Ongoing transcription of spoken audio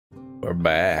We're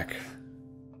back.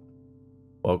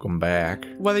 Welcome back.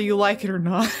 Whether you like it or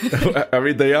not. I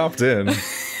mean, they opt in.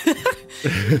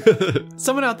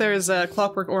 Someone out there is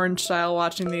Clockwork Orange style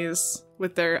watching these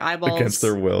with their eyeballs against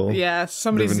their will. Yeah,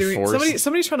 somebody's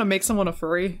trying to make someone a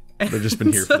furry. They've just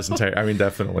been here for this entire. I mean,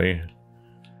 definitely.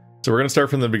 So we're gonna start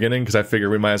from the beginning because I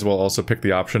figure we might as well also pick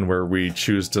the option where we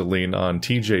choose to lean on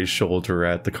TJ's shoulder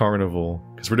at the carnival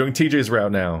because we're doing TJ's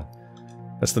route now.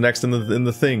 That's the next in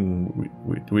the thing.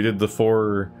 We did the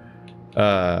four.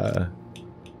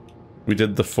 We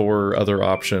did the four other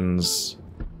options,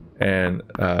 and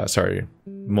sorry,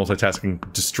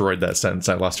 multitasking destroyed that sentence.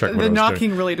 I lost track of what I was knocking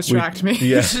doing. Really distracted me.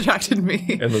 Yeah. Distracted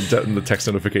me. And the text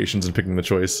notifications and picking the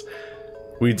choice.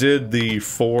 We did the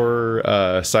four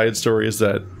side stories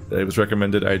that it was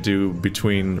recommended I do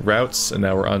between routes, and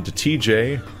now we're on to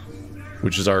TJ,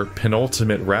 which is our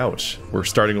penultimate route. We're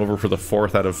starting over for the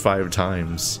 4th out of 5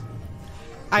 times.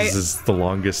 This is the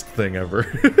longest thing ever.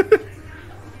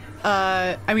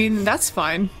 I mean, that's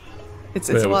fine. It's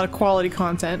a lot of quality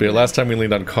content. But yeah, last time we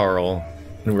leaned on Carl,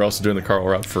 and we're also doing the Carl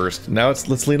route first. Now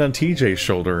let's lean on TJ's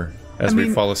shoulder as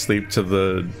we fall asleep to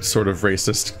the sort of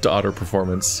racist otter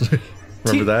performance.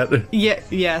 Remember that? Yeah,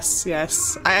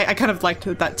 yes. I kind of liked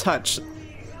that touch,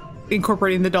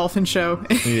 incorporating the dolphin show.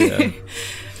 Yeah.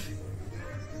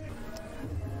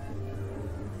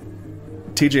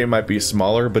 TJ might be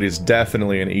smaller, but he's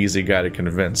definitely an easy guy to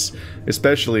convince,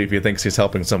 especially if he thinks he's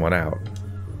helping someone out.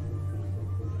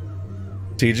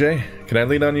 TJ, can I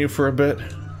lean on you for a bit?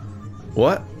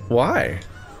 What? Why?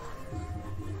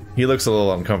 He looks a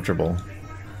little uncomfortable.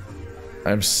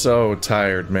 I'm so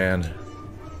tired, man.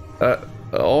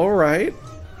 Alright.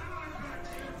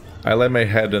 I lay my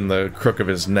head in the crook of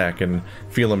his neck and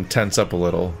feel him tense up a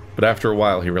little, but after a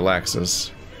while he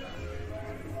relaxes.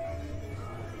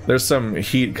 There's some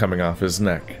heat coming off his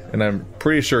neck, and I'm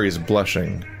pretty sure he's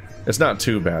blushing. It's not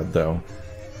too bad, though.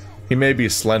 He may be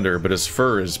slender, but his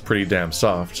fur is pretty damn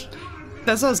soft.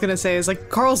 That's what I was gonna say, is like,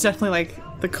 Carl's definitely like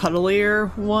the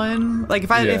cuddlier one. Like, if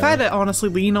I had to honestly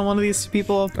lean on one of these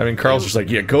people... I mean, Carl's just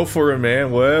like, yeah, go for it, man,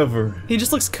 whatever. He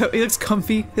just looks he looks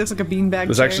comfy. He looks like a beanbag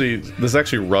This is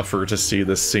actually rougher to see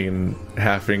this scene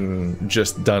having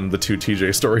just done the 2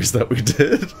 TJ stories that we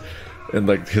did. And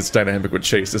like his dynamic with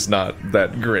Chase is not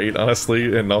that great,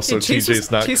 honestly, and also TJ's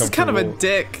not comfortable. Chase is kind of a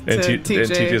dick to TJ.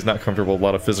 And TJ's not comfortable with a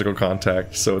lot of physical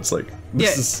contact, so it's like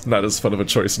this is not as fun of a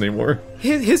choice anymore.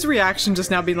 His reaction just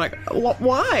now being like,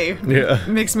 "Why?" Yeah,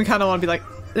 makes me kind of want to be like,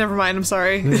 "Never mind, I'm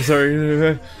sorry." I'm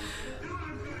sorry.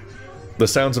 The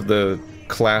sounds of the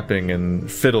clapping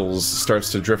and fiddles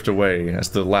starts to drift away as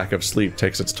the lack of sleep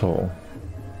takes its toll.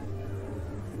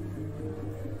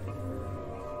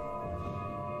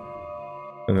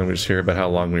 And then we just hear about how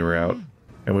long we were out,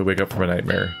 and we wake up from a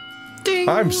nightmare. Ding.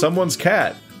 I'm someone's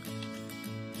cat!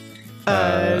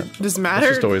 Does it matter?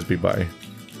 Let's just always be by.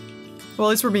 Well,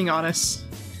 at least we're being honest.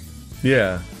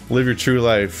 Yeah, live your true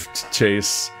life,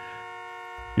 Chase.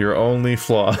 Your only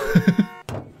flaw.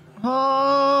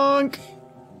 Honk!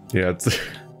 Yeah,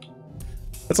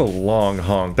 that's a long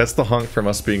honk. That's the honk from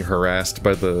us being harassed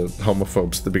by the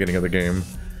homophobes at the beginning of the game.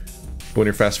 When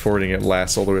you're fast forwarding, it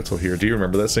lasts all the way till here. Do you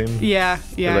remember that scene? Yeah,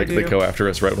 I do. They go after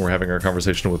us right when we're having our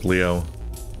conversation with Leo.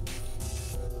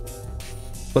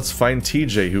 Let's find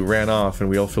TJ, who ran off and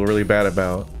we all feel really bad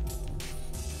about.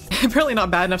 Apparently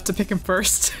not bad enough to pick him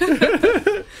first.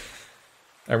 I'm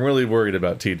really worried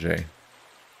about TJ.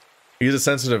 He's a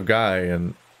sensitive guy,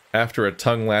 and after a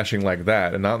tongue lashing like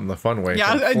that, and not in the fun way.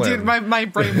 Yeah, dude, my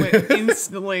brain went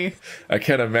instantly. I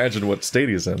can't imagine what state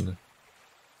he's in.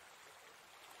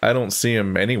 I don't see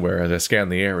him anywhere as I scan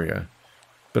the area,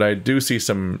 but I do see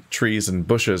some trees and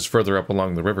bushes further up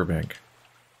along the riverbank.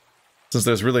 Since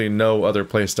there's really no other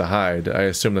place to hide, I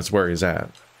assume that's where he's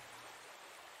at.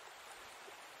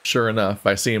 Sure enough,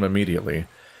 I see him immediately.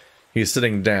 He's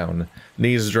sitting down,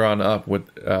 knees drawn up with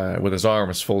his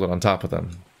arms folded on top of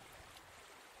them.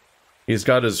 He's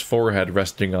got his forehead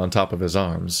resting on top of his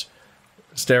arms,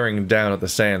 staring down at the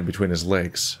sand between his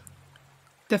legs.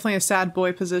 Definitely a sad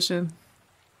boy position.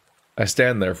 I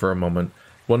stand there for a moment,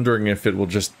 wondering if it will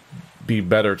just be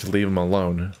better to leave him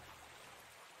alone.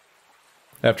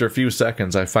 After a few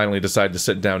seconds, I finally decide to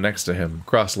sit down next to him,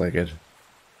 cross-legged.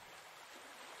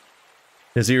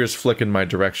 His ears flick in my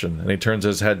direction, and he turns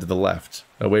his head to the left,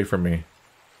 away from me.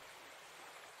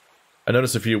 I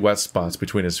notice a few wet spots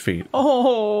between his feet.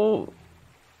 Oh!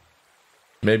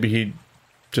 Maybe he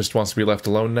just wants to be left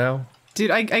alone now? Dude,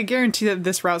 I guarantee that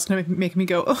this route's gonna make me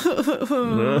go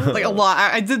like a lot.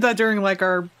 I did that during like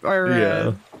our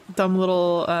dumb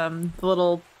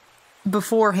little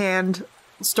beforehand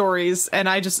stories, and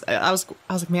I was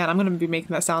like, man, I'm gonna be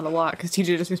making that sound a lot because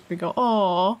TJ just makes me go,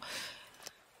 oh.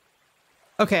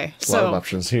 Okay, a lot of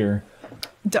options here.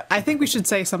 I think we should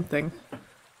say something.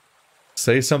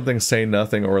 Say something, say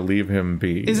nothing, or leave him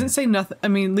be. Isn't say nothing? I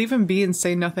mean, leave him be and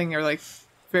say nothing are like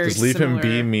very. Does leave similar. him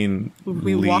be mean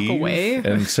we leave, walk away?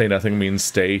 And say nothing means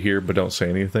stay here but don't say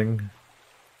anything?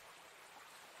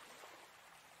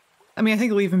 I mean, I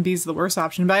think leave him be is the worst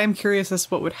option, but I am curious as to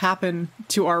what would happen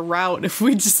to our route if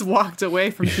we just walked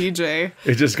away from TJ.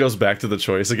 It just goes back to the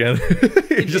choice again.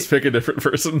 You just pick a different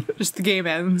person. Just the game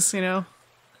ends, you know?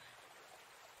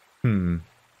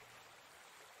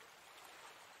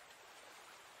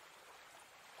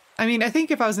 I mean, I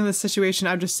think if I was in this situation,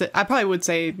 I'd just sit. I probably would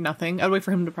say nothing. I'd wait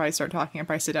for him to probably start talking. I'd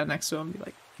probably sit down next to him and be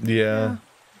like, yeah.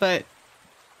 But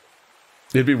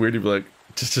it'd be weird to be like,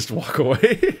 just walk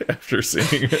away after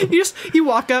seeing him. You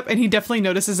walk up and he definitely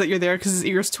notices that you're there because his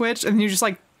ears twitch, and then you just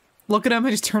like look at him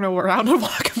and just turn around and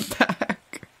walk him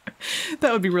back.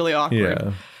 That would be really awkward.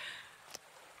 Yeah.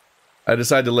 I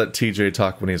decide to let TJ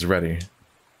talk when he's ready.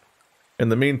 In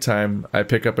the meantime, I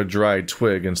pick up a dried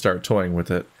twig and start toying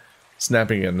with it,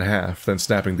 snapping it in half, then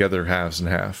snapping the other halves in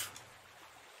half.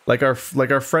 Like our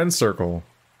friend circle.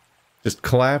 Just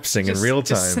collapsing in real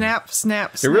time. Just snap,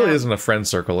 snap, snap. It really isn't a friend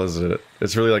circle, is it?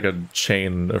 It's really like a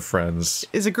chain of friends.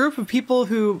 It's a group of people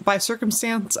who, by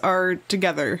circumstance, are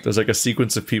together. There's like a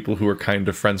sequence of people who are kind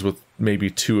of friends with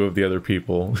maybe two of the other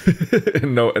people.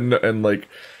 and like,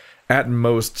 at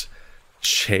most,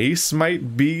 Chase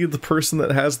might be the person that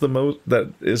has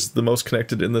that is the most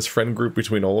connected in this friend group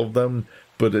between all of them,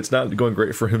 but it's not going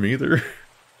great for him either.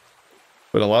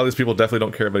 But a lot of these people definitely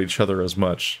don't care about each other as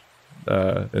much.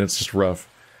 And it's just rough.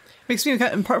 Makes me,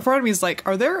 and part of me is like,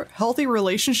 are there healthy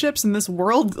relationships in this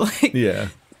world? Like, yeah.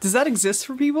 Does that exist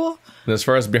for people? And as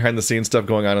far as behind the scenes stuff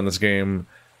going on in this game,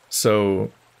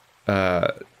 so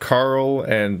Carl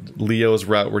and Leo's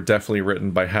route were definitely written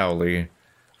by Howley,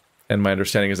 and my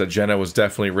understanding is that Jenna was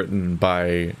definitely written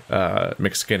by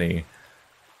McSkinney.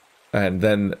 And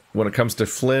then when it comes to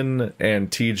Flynn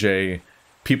and TJ,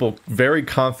 people very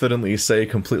confidently say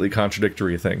completely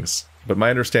contradictory things. But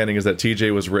my understanding is that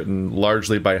TJ was written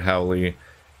largely by Howley,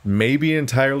 maybe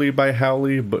entirely by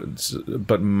Howley,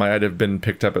 but might have been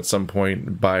picked up at some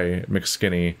point by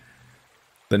McSkinney.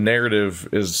 The narrative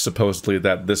is supposedly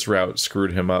that this route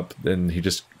screwed him up, and he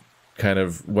just kind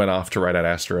of went off to write Ad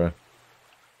Astra.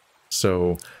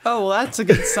 So... Oh, well, that's a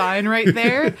good sign right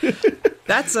there.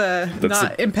 That's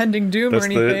not impending doom or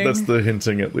anything. That's the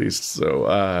hinting, at least.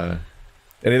 So,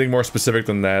 anything more specific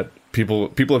than that,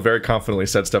 people have very confidently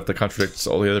said stuff that contradicts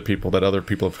all the other people that other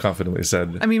people have confidently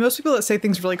said. I mean, most people that say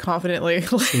things really confidently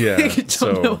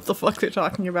don't know what the fuck they're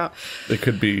talking about. It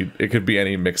could be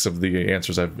any mix of the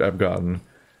answers I've gotten.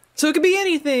 So it could be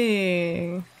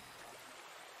anything.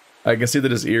 I can see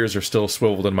that his ears are still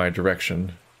swiveled in my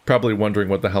direction, probably wondering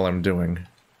what the hell I'm doing.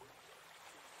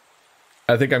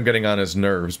 I think I'm getting on his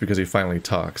nerves because he finally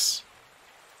talks.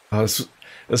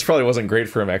 This probably wasn't great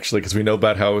for him, actually, because we know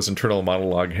about how his internal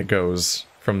monologue goes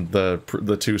from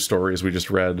the two stories we just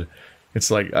read.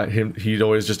 It's like he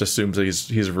always just assumes that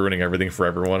he's ruining everything for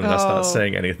everyone, and that's not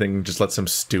saying anything, just lets him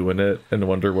stew in it and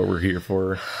wonder what we're here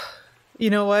for. You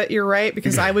know what? You're right,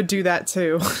 because I would do that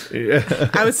too. Yeah.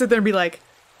 I would sit there and be like,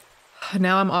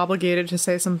 now I'm obligated to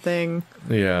say something.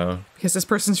 Yeah. Because this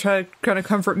person's trying to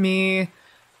comfort me,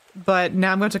 but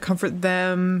now I'm going to comfort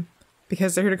them.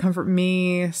 Because they're here to comfort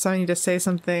me, so I need to say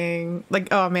something.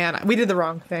 Like, oh man, we did the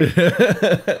wrong thing.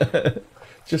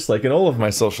 Just like in all of my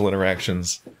social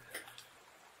interactions.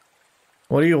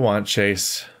 What do you want,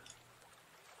 Chase?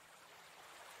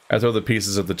 I throw the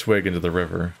pieces of the twig into the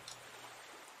river.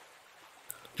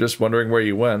 Just wondering where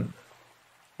you went.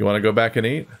 You want to go back and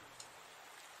eat?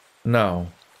 No.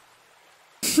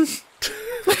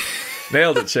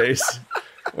 Nailed it, Chase.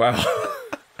 Wow.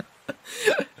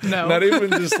 No. Not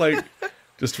even just like,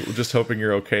 just hoping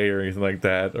you're okay or anything like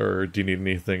that, or do you need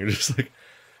anything? Or just like,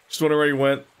 just wondering where you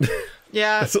went.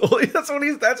 Yeah. that's what he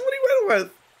went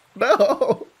with.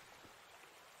 No.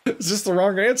 It's just the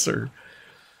wrong answer.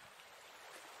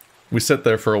 We sit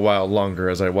there for a while longer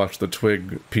as I watch the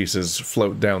twig pieces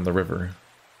float down the river.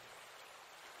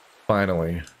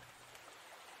 Finally.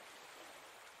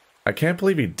 I can't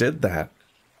believe he did that.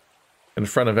 In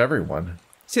front of everyone.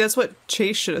 See, that's what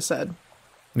Chase should have said.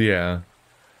 Yeah.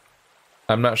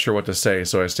 I'm not sure what to say,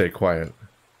 so I stay quiet.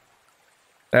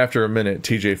 After a minute,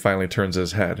 TJ finally turns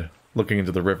his head, looking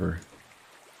into the river.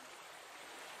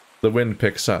 The wind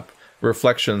picks up,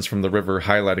 reflections from the river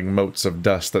highlighting motes of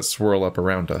dust that swirl up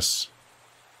around us.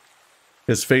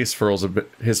 His face fur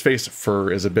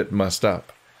is a bit mussed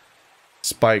up.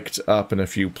 spiked up in a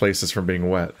few places from being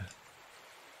wet.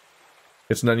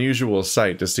 It's an unusual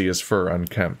sight to see his fur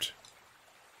unkempt.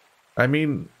 I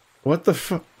mean, what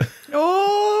the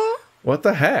Oh! What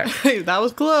the heck? That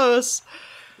was close.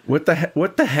 What the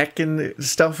heckin'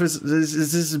 stuff is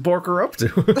this Borker up to?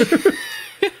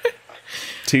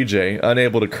 TJ,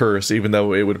 unable to curse, even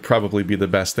though it would probably be the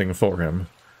best thing for him.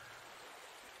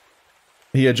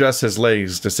 He adjusts his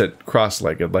legs to sit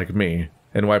cross-legged like me,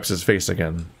 and wipes his face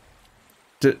again.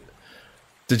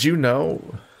 Did you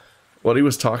know what he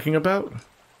was talking about?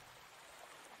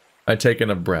 I take in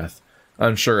a breath,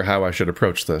 unsure how I should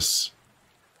approach this.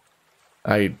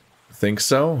 I think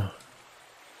so.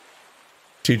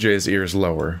 TJ's ears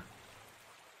lower.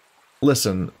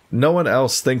 Listen, no one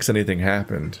else thinks anything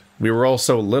happened. We were all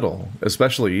so little,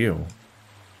 especially you.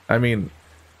 I mean,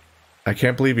 I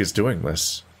can't believe he's doing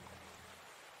this.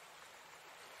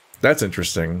 That's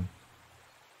interesting.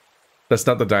 That's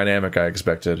not the dynamic I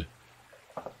expected.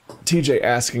 TJ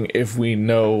asking if we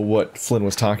know what Flynn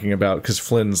was talking about, because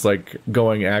Flynn's like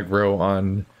going aggro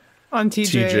on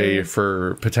TJ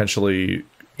for potentially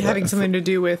having something to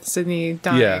do with Sydney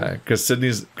dying. Yeah, because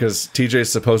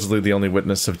TJ's supposedly the only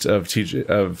witness of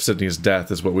Sydney's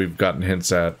death, is what we've gotten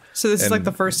hints at. So this is like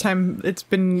the first time it's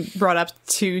been brought up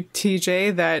to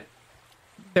TJ that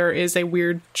there is a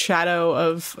weird shadow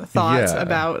of thoughts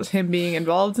about him being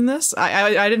involved in this.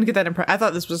 I didn't get that impression. I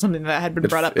thought this was something that had been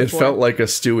brought up before. It felt like a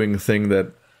stewing thing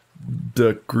that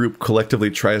the group collectively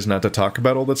tries not to talk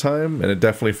about all the time, and it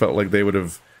definitely felt like they would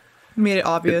have made it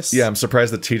obvious. I'm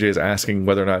surprised that TJ is asking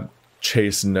whether or not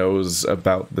Chase knows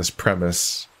about this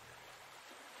premise.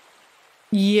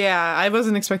 Yeah, I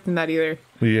wasn't expecting that either.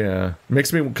 Yeah, it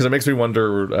makes me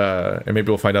wonder, and maybe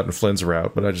we'll find out in Flynn's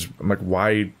route. But I'm like,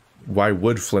 why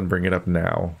would Flynn bring it up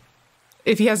now?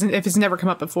 If it's never come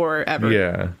up before, ever.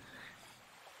 Yeah.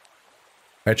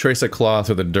 I trace a claw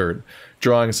through the dirt,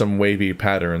 drawing some wavy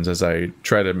patterns as I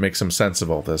try to make some sense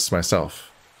of all this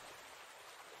myself.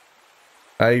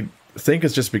 I think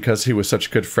it's just because he was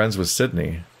such good friends with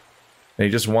Sydney, and he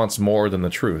just wants more than the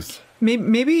truth.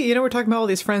 Maybe, we're talking about all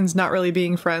these friends not really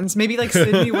being friends. Maybe, like,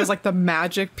 Sydney was, like, the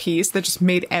magic piece that just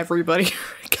made everybody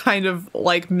kind of,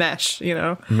 like, mesh,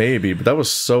 Maybe, but that was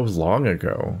so long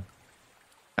ago.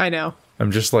 I know.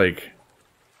 I'm just, like...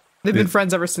 They've been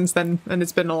friends ever since then, and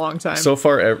it's been a long time. So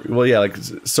far,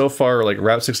 so far,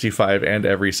 Route 65 and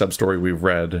every sub-story we've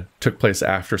read took place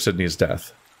after Sydney's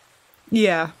death.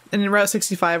 Yeah, and in Route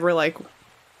 65, we're, like...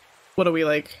 What are we,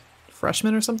 like,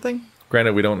 freshmen or something?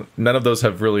 Granted, none of those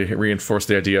have really reinforced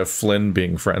the idea of Flynn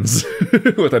being friends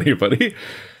with anybody.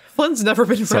 Flynn's never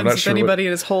been friends with anybody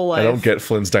in his whole life. I don't get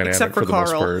Flynn's dynamic for the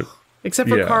most part. Except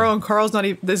for Carl, and Carl's not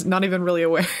even really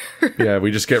aware. Yeah,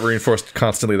 we just get reinforced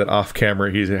constantly that off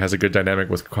camera he has a good dynamic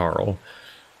with Carl.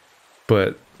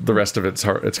 But the rest of it's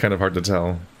hard. It's kind of hard to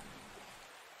tell.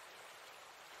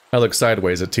 I look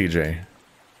sideways at TJ.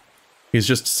 He's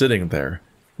just sitting there,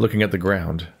 looking at the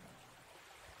ground.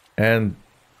 And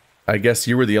I guess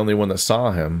you were the only one that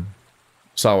saw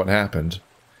what happened.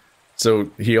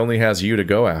 So he only has you to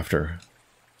go after.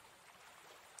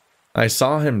 I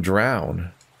saw him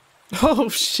drown. Oh,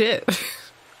 shit.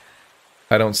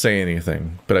 I don't say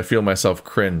anything, but I feel myself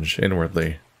cringe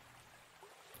inwardly.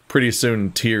 Pretty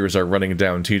soon, tears are running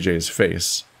down TJ's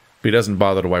face, but he doesn't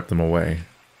bother to wipe them away.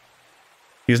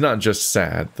 He's not just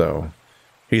sad, though.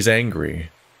 He's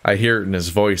angry. I hear it in his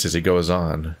voice as he goes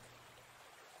on.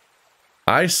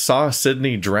 I saw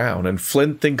Sydney drown, and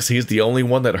Flynn thinks he's the only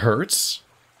one that hurts?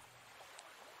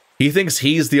 He thinks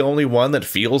he's the only one that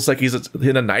feels like he's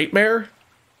in a nightmare?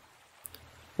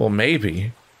 Well,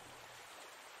 maybe.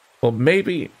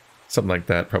 Something like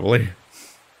that, probably.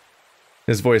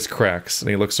 His voice cracks, and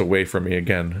he looks away from me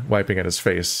again, wiping at his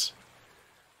face.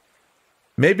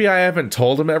 Maybe I haven't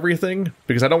told him everything,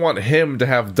 because I don't want him to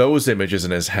have those images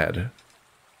in his head.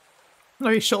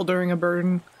 Are you shouldering a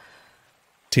burden?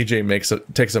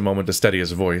 TJ takes a moment to steady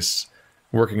his voice,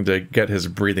 working to get his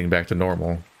breathing back to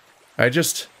normal. I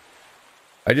just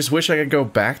wish I could go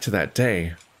back to that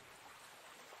day.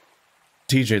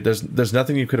 TJ, there's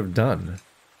nothing you could have done.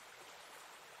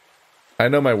 I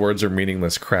know my words are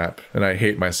meaningless crap, and I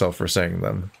hate myself for saying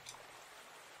them.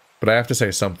 But I have to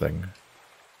say something.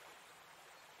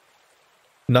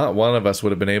 Not one of us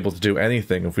would have been able to do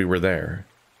anything if we were there.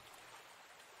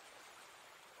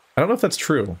 I don't know if that's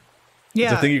true.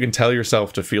 Yeah. It's a thing you can tell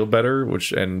yourself to feel better,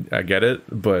 and I get it,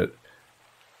 but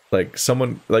like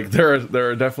there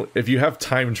are definitely, if you have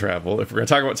time travel, if we're gonna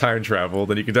talk about time travel,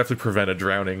 then you can definitely prevent a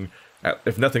drowning,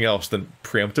 if nothing else, then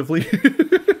preemptively.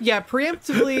 Yeah,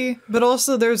 preemptively, but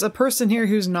also there's a person here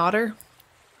who's an otter.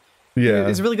 Yeah. Who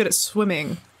is really good at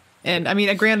swimming. And I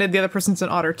mean, granted, the other person's an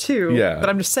otter too. Yeah. But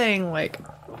I'm just saying, like,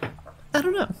 I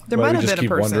don't know. There Well, might we have just been a keep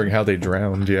person. wondering how they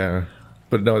drowned. Yeah.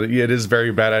 But no, yeah, it is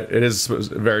very bad. It is a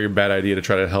very bad idea to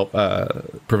try to help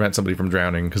prevent somebody from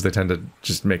drowning, because they tend to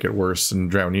just make it worse and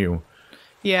drown you.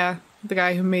 Yeah, the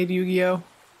guy who made Yu-Gi-Oh.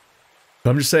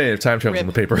 I'm just saying, if time travel's Rip. on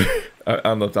the paper,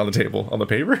 on the table, on the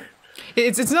paper.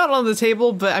 It's not on the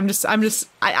table, but I'm just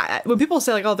when people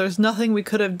say like, oh, there's nothing we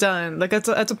could have done, like that's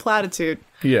a platitude.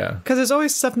 Yeah. Because there's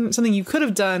always something you could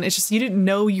have done. It's just you didn't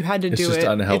know you had to do it. It's just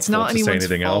unhelpful It's not to say anyone's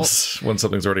anything fault. else when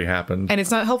something's already happened. And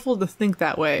it's not helpful to think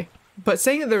that way. But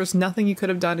saying that there was nothing you could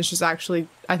have done is just actually,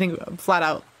 I think, a flat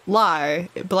out lie.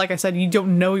 But like I said, you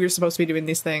don't know you're supposed to be doing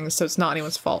these things, so it's not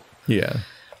anyone's fault. Yeah.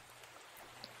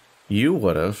 You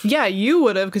would have. Yeah, you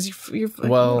would have, because you're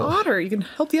an otter. You can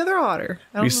help the other otter.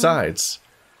 Besides,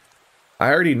 I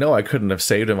already know I couldn't have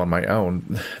saved him on my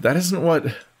own. That isn't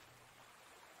what...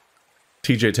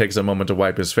 TJ takes a moment to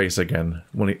wipe his face again,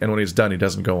 and when he's done, he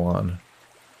doesn't go on.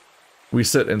 We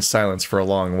sit in silence for a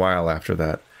long while after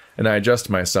that, and I adjust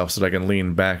myself so that I can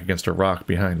lean back against a rock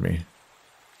behind me.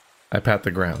 I pat the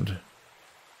ground.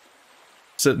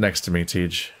 Sit next to me,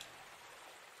 Tej.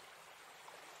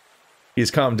 He's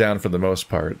calmed down for the most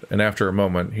part, and after a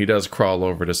moment, he does crawl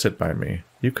over to sit by me.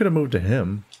 You could have moved to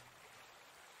him.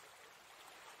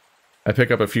 I pick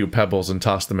up a few pebbles and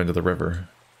toss them into the river.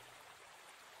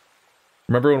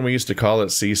 Remember when we used to call it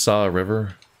Seesaw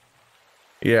River?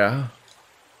 Yeah.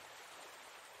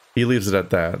 He leaves it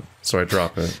at that, so I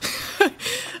drop it.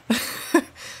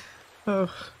 Oh.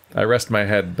 I rest my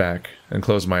head back and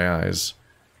close my eyes,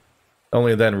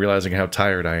 only then realizing how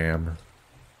tired I am.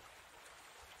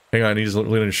 Hang on, he's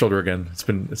leaning on his shoulder again. It's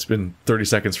been 30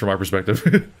 seconds from our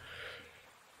perspective.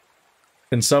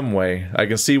 In some way, I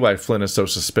can see why Flynn is so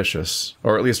suspicious,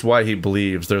 or at least why he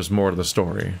believes there's more to the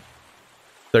story.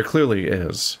 There clearly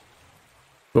is.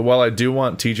 But while I do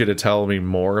want TJ to tell me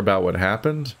more about what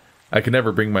happened, I can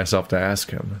never bring myself to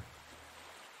ask him.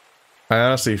 I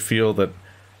honestly feel that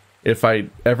if I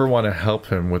ever want to help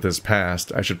him with his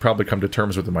past, I should probably come to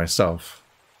terms with it myself.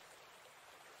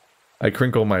 I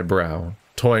crinkle my brow,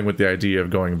 toying with the idea of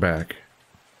going back.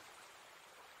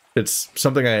 It's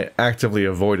something I actively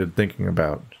avoided thinking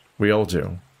about. We all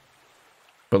do.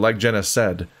 But like Jenna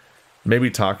said, maybe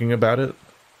talking about it,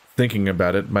 thinking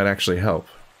about it, might actually help.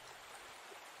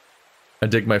 I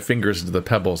dig my fingers into the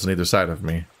pebbles on either side of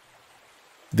me.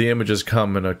 The images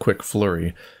come in a quick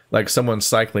flurry, like someone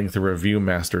cycling through a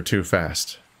Viewmaster too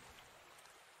fast.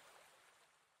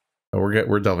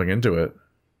 We're delving into it.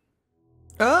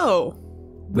 Oh,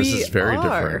 this is very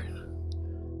different.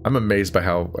 I'm amazed by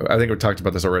how, I think we talked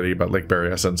about this already, about Lake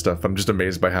Berryessa and stuff. I'm just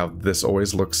amazed by how this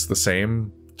always looks the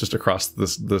same, just across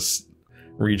this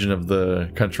region of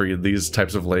the country. These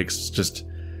types of lakes just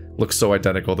look so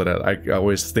identical that I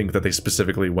always think that they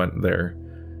specifically went there.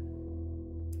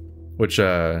 Which,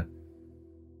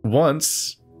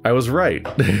 once, I was right.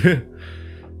 Because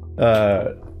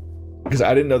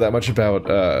I didn't know that much about,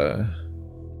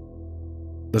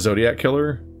 the Zodiac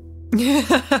Killer.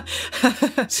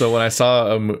 So when I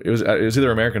saw it was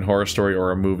either American Horror Story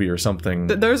or a movie or something.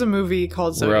 There's a movie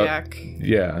called Zodiac.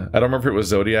 Yeah, I don't remember if it was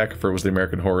Zodiac or if it was the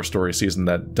American Horror Story season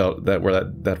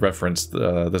that referenced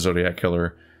the Zodiac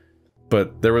Killer.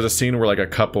 But there was a scene where like a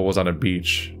couple was on a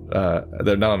beach.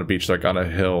 They're not on a beach, they're like on a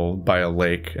hill by a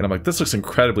lake, and I'm like, this looks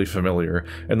incredibly familiar.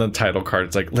 And then the title card,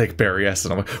 it's like Lake Berryessa,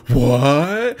 and I'm like,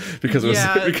 what? Because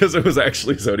it was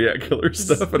actually Zodiac Killer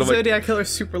stuff. And I'm Zodiac Killer's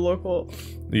super local.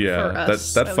 Yeah,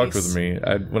 that fucked with me.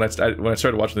 When I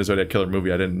started watching the Zodiac Killer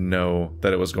movie, I didn't know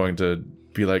that it was going to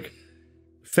be like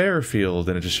Fairfield,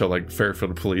 and it just showed like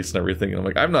Fairfield police and everything. And I'm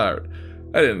like, I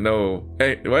didn't know.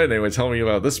 Hey, why didn't anyone tell me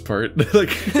about this part?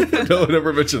 Like, no one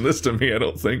ever mentioned this to me, I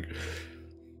don't think.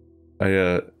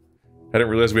 I didn't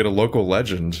realize we had a local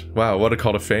legend. Wow, what a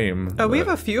call to fame. Oh, we have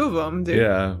a few of them, dude.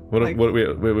 Yeah. Well, I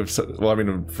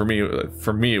mean, for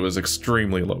me, it was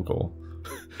extremely local.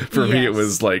 For me, it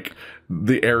was like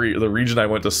the region I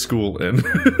went to school in.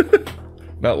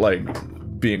 Not like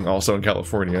being also in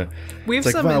California. We have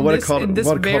some in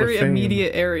this very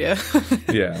immediate area.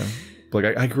 Yeah. Like,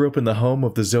 I grew up in the home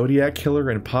of the Zodiac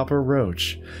Killer and Papa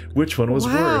Roach. Which one was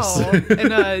worse?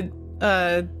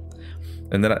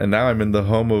 And now I'm in the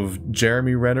home of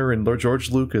Jeremy Renner and Lord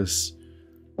George Lucas.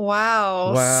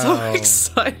 Wow. So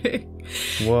exciting.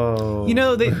 Whoa. You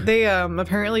know, they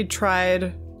apparently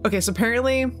tried... Okay, so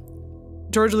apparently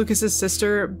George Lucas's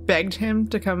sister begged him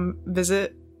to come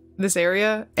visit this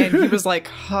area, and he was like,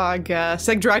 I guess.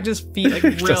 Like, dragged his feet like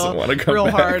real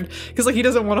hard. Because like he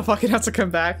doesn't want to fucking have to come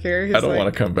back here. I don't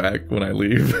want to come back when I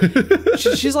leave.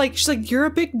 she's like, you're a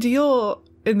big deal.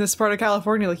 in this part of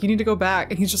California. Like, you need to go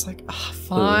back. And he's just like, oh,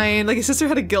 fine. Like, his sister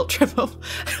had a guilt trip him.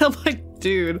 And I'm like,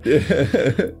 dude,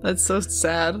 that's so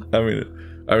sad. I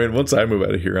mean, once I move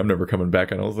out of here, I'm never coming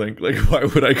back, I don't think. Like, why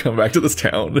would I come back to this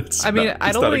town? I'd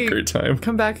not a great time.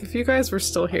 Come back if you guys were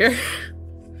still here.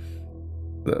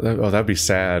 That'd be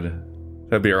sad.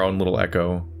 That'd be our own little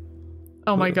Echo.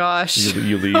 Oh my gosh.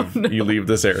 You leave oh, no. You leave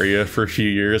this area for a few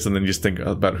years and then you just think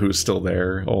about who's still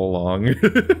there all along.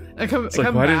 It's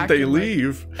like, why didn't they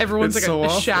leave? Like, everyone's it's like so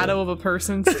a shadow of a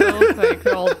person still. Like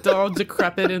they're all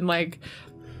decrepit and like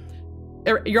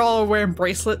you're all wearing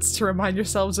bracelets to remind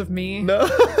yourselves of me. No.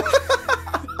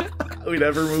 We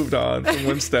never moved on from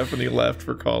when Stephanie left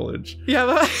for college. Yeah,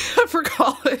 but for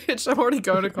college. I'm already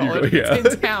going to college. Yeah.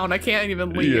 It's in town. I can't even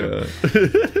leave. Yeah.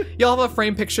 Y'all have a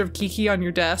framed picture of Kiki on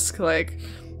your desk, like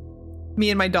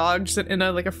me and my dog just in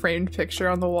a framed picture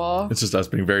on the wall. It's just us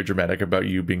being very dramatic about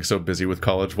you being so busy with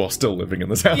college while still living in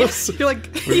this house. Yeah, you're like,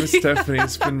 where's Stephanie?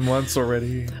 It's been months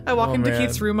already. I walk into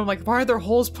Keith's room. I'm like, why are there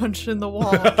holes punched in the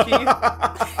wall, Keith?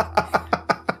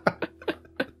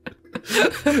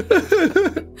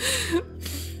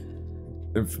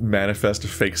 Manifest a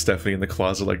fake Stephanie in the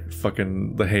closet like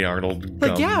fucking the Hey Arnold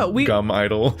gum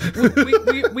idol.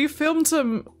 we filmed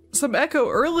some Echo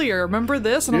earlier. Remember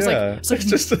this? And I was like, I was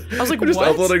like, what? Just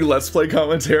uploading Let's Play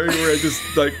commentary where I just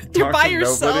like You're talk by to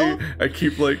yourself? nobody. I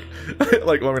keep like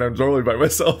I'm normally by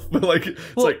myself, but like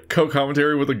it's like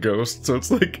co-commentary with a ghost, so it's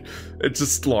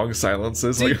just long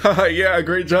silences. Like, haha, yeah,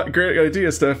 great job, great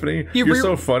idea, Stephanie. You're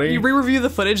so funny. You re-review the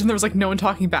footage and there was like no one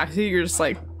talking back to you. You're just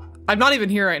like, I'm not even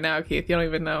here right now, Keith. You don't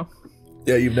even know.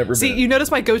 Yeah, you've never been. You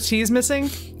notice my goatee's missing?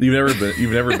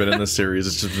 You've never been in this series.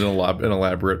 It's just an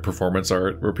elaborate performance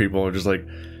art where people are just like,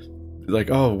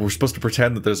 oh, we're supposed to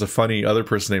pretend that there's a funny other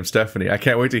person named Stephanie. I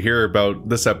can't wait to hear about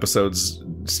this episode's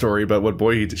story about what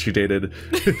boy she dated.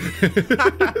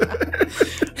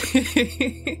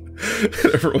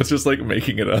 Everyone's just like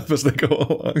making it up as they go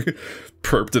along.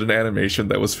 Perp did an animation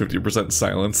that was 50%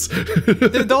 silence.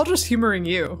 They're all just humoring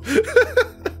you.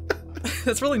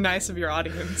 That's really nice of your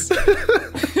audience.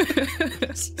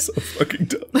 So fucking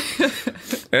dumb.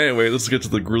 Anyway, let's get to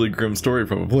the really grim story,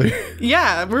 probably.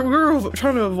 Yeah, we're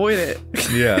trying to avoid it.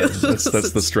 Yeah,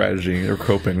 that's the strategy. Or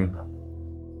coping.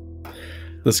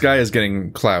 The sky is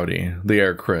getting cloudy. The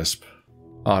air crisp.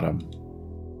 Autumn.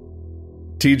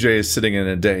 TJ is sitting in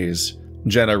a daze.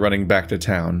 Jenna running back to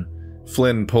town.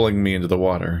 Flynn pulling me into the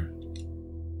water.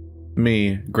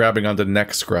 Me grabbing onto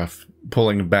neck scruff,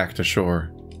 pulling back to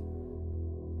shore.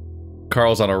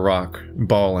 Carl's on a rock,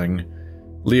 bawling.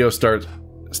 Leo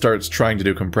starts trying to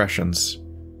do compressions.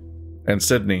 And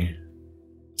Sydney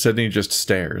just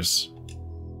stares.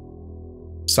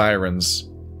 Sirens,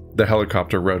 the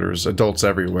helicopter rotors, adults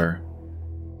everywhere.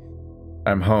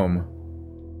 I'm home.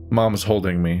 Mom's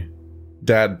holding me.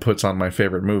 Dad puts on my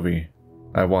favorite movie.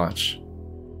 I watch.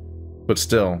 But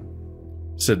still,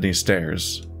 Sydney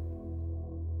stares.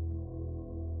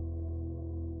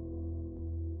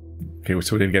 Okay,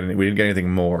 so we didn't get anything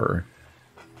more.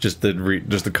 Just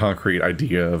the concrete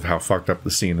idea of how fucked up the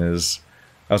scene is.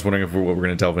 I was wondering what we're going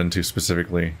to delve into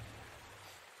specifically.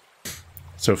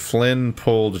 So Flynn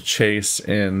pulled Chase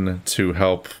in to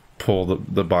help pull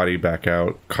the body back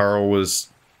out. Carl was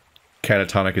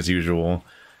catatonic as usual.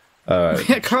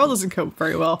 Carl doesn't cope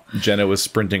very well. Jenna was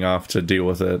sprinting off to deal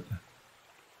with it.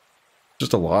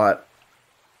 Just a lot.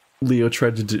 Leo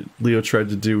tried to do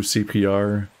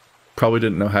CPR. Probably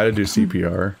didn't know how to do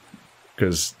CPR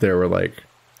because they were like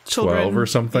 12 or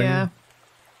something. Yeah.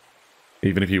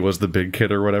 Even if he was the big kid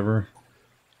or whatever.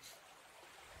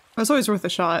 That's always worth a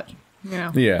shot.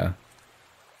 Yeah. Yeah.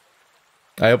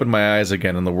 I open my eyes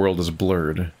again and the world is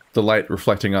blurred. The light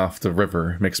reflecting off the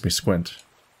river makes me squint.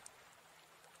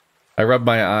 I rub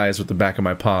my eyes with the back of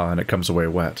my paw and it comes away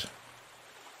wet.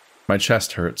 My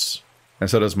chest hurts, and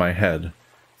so does my head,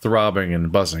 throbbing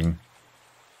and buzzing.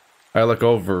 I look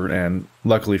over and,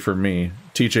 luckily for me,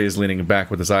 TJ is leaning back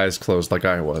with his eyes closed like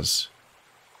I was.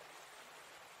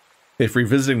 If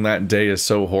revisiting that day is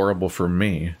so horrible for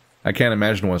me, I can't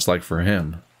imagine what it's like for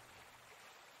him.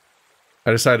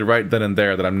 I decided right then and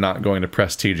there that I'm not going to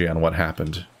press TJ on what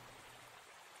happened.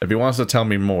 If he wants to tell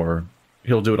me more,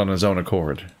 he'll do it on his own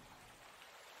accord.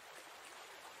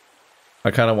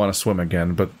 I kind of want to swim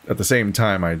again, but at the same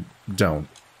time I don't.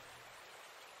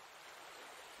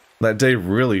 That day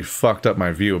really fucked up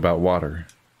my view about water.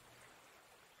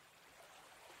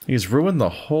 He's ruined the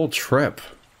whole trip.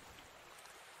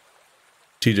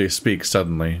 TJ speaks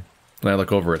suddenly, and I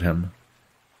look over at him.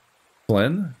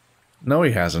 Flynn? No,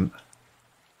 he hasn't.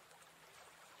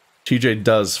 TJ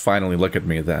does finally look at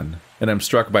me then, and I'm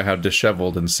struck by how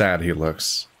disheveled and sad he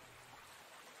looks.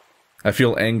 I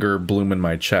feel anger bloom in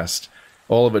my chest,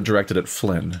 all of it directed at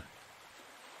Flynn.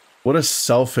 What a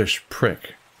selfish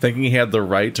prick, thinking he had the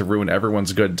right to ruin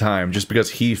everyone's good time just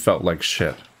because he felt like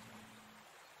shit.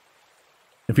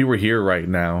 If he were here right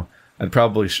now, I'm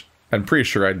pretty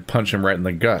sure I'd punch him right in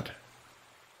the gut.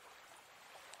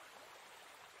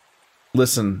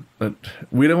 Listen,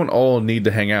 we don't all need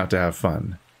to hang out to have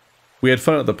fun. We had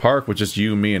fun at the park with just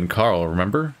you, me, and Carl,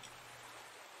 remember?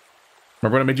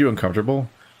 Remember when I made you uncomfortable?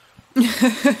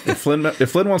 If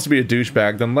Flynn wants to be a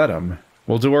douchebag, then let him.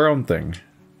 We'll do our own thing.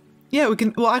 Yeah,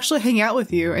 we'll actually hang out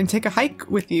with you and take a hike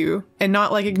with you and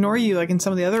not like ignore you like in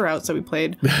some of the other routes that we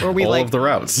played. Where we all of the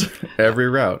routes. Every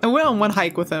route. I went on one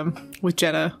hike with him, with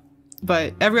Jenna.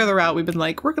 But every other route we've been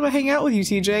like, we're gonna hang out with you,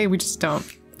 TJ, and we just don't.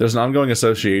 There's an ongoing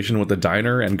association with the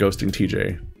diner and ghosting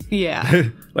TJ. Yeah.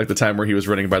 Like the time where he was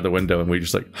running by the window and we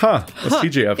just like, what's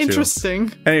TJ up to?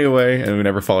 Interesting. Anyway, and we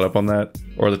never followed up on that.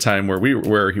 Or the time where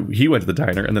he went to the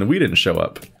diner and then we didn't show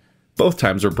up. Both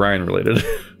times are Brian related.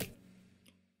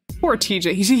 Poor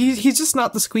TJ. He's just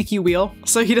not the squeaky wheel,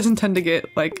 so he doesn't tend to get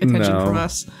like attention from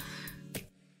us.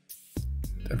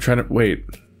 I'm trying to wait.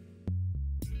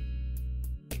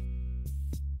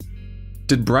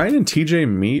 Did Brian and TJ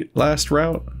meet last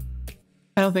route?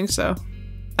 I don't think so.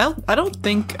 I don't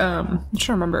think I'm trying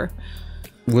to remember.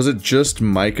 Was it just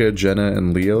Micah, Jenna,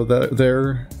 and Leo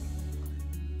there?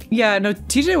 Yeah, no,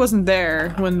 TJ wasn't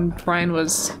there when Brian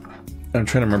was. I'm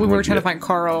trying to remember. We were trying to find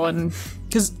Carl, and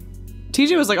because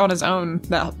TJ was like on his own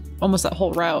almost that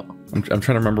whole route. I'm trying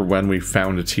to remember when we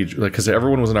found a TJ, like because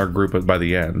everyone was in our group by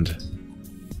the end.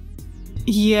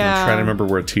 Yeah. I'm trying to remember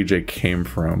where TJ came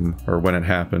from or when it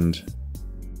happened.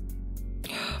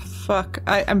 Fuck.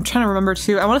 I'm trying to remember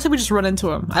too. I want to say we just run into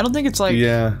him. I don't think it's like...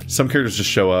 Yeah, some characters just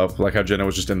show up, like how Jenna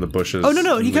was just in the bushes. Oh,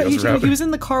 no, he was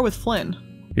in the car with Flynn.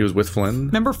 He was with Flynn?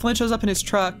 Remember Flynn shows up in his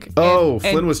truck.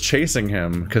 Flynn was chasing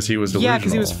him because he was delusional. Yeah,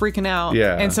 because he was freaking out.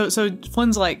 Yeah. And so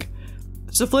Flynn's like...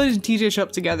 So Flynn and TJ show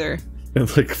up together.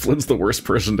 And like, Flynn's the worst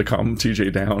person to calm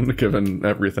TJ down, given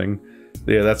everything.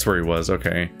 Yeah, that's where he was,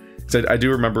 okay. So I do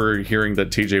remember hearing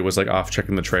that TJ was like off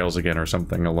checking the trails again or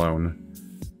something alone.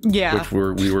 Yeah. Which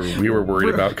we were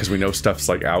worried about because we know stuff's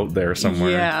like out there somewhere.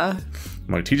 Yeah.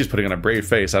 I'm like, TJ's putting on a brave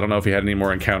face. I don't know if he had any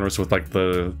more encounters with like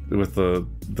the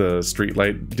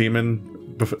streetlight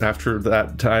demon after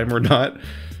that time or not.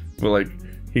 But like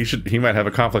he might have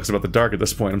a complex about the dark at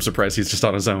this point. I'm surprised he's just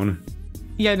on his own.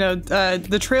 Yeah, no,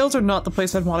 the trails are not the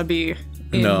place I'd want to be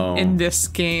in this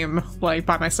game, like,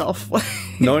 by myself.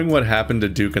 Knowing what happened to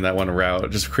Duke in that one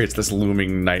route just creates this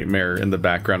looming nightmare in the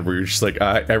background where you're just like,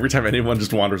 every time anyone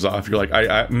just wanders off, you're like,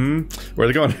 where are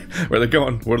they going? Where are they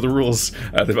going? What are the rules?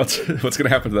 What's going to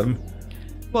happen to them?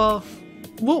 Well,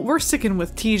 we're sticking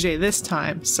with TJ this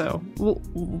time, so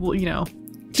we'll you know,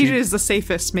 TJ is the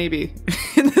safest, maybe.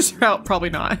 In this route,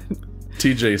 probably not.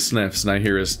 TJ sniffs, and I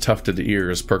hear his tufted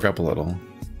ears perk up a little.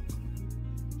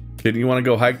 Didn't you want to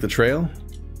go hike the trail?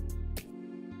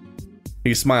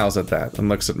 He smiles at that and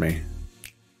looks at me.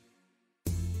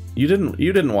 You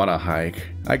didn't want to hike.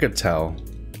 I could tell.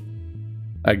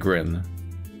 I grin.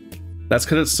 That's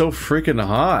because it's so freaking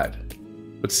hot.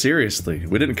 But seriously,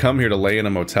 we didn't come here to lay in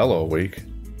a motel all week.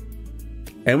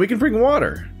 And we can bring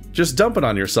water. Just dump it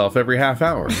on yourself every half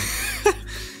hour.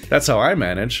 That's how I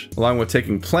manage, along with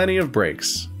taking plenty of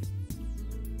breaks.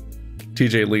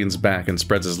 TJ leans back and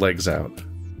spreads his legs out.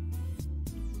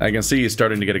 I can see he's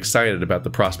starting to get excited about the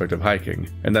prospect of hiking,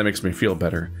 and that makes me feel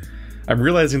better. I'm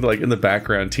realizing that, like, in the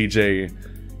background, TJ,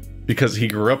 because he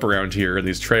grew up around here in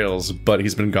these trails, but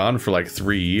he's been gone for like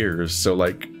 3 years, so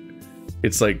like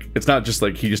it's not just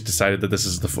like he just decided that this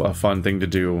is a fun thing to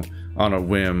do on a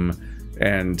whim,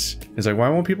 and he's like, why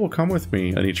won't people come with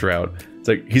me on each route? It's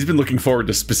like he's been looking forward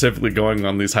to specifically going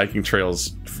on these hiking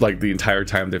trails like the entire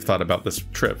time they've thought about this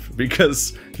trip,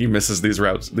 because he misses these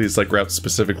routes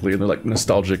specifically, and they're like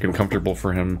nostalgic and comfortable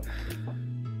for him.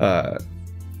 That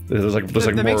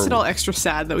makes it all extra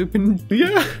sad that we've been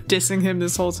dissing him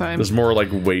this whole time. There's more like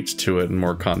weight to it and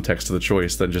more context to the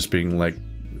choice than just being like,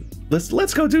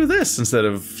 let's go do this instead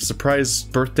of surprise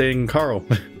birthdaying Carl.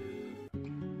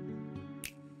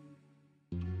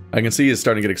 I can see he's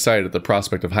starting to get excited at the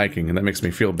prospect of hiking, and that makes me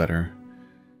feel better.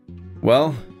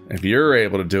 Well, if you're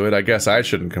able to do it, I guess I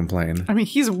shouldn't complain. I mean,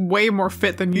 he's way more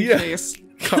fit than you, Chase.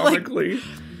 Comically.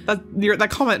 That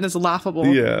comment is laughable.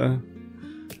 Yeah.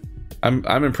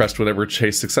 I'm impressed whenever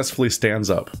Chase successfully stands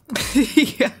up.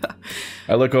 Yeah.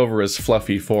 I look over his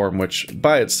fluffy form, which,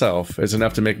 by itself, is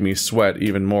enough to make me sweat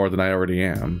even more than I already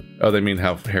am. Oh, they mean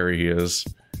how hairy he is.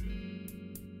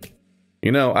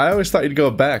 You know, I always thought you'd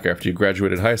go back after you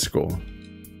graduated high school.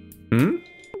 Hmm?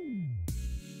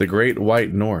 The Great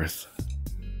White North.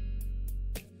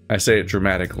 I say it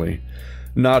dramatically,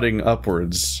 nodding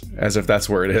upwards, as if that's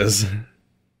where it is.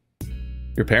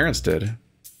 Your parents did.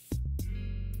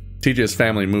 TJ's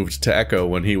family moved to Echo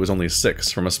when he was only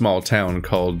 6 from a small town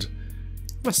called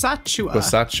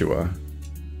Wasatchua.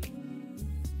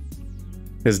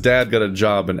 His dad got a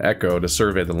job in Echo to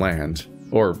survey the land,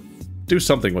 or do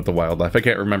something with the wildlife. I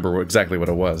can't remember exactly what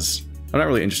it was. I'm not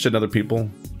really interested in other people.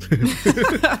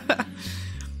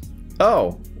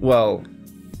 Oh, well,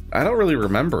 I don't really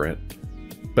remember it,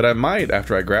 but I might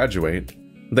after I graduate.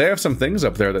 They have some things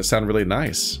up there that sound really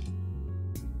nice.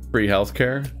 Free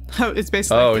healthcare. Oh, it's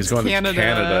basically. Oh, he's going to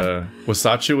Canada.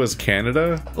 Wasachua's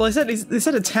Canada. Well, they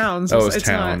said a town. So it's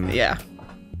town. Not, yeah.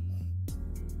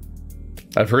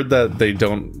 I've heard that they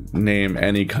don't name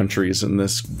any countries in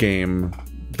this game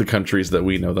the countries that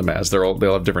we know them as. They'll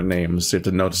have different names. You have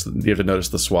to notice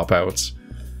the swap outs.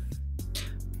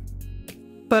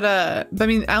 But I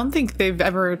mean, I don't think they've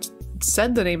ever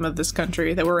said the name of this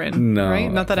country that we're in. No,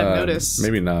 right? Not that I've noticed.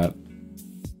 Maybe not.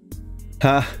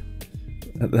 Huh.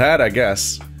 That, I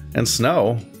guess. And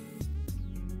snow.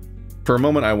 For a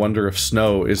moment, I wonder if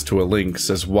snow is to a lynx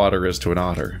as water is to an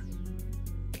otter.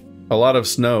 A lot of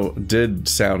snow did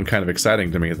sound kind of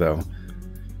exciting to me, though.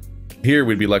 Here,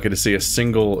 we'd be lucky to see a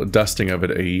single dusting of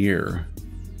it a year.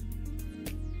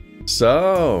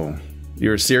 So,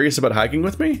 you're serious about hiking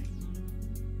with me?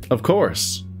 Of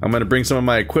course. I'm going to bring some of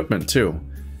my equipment, too.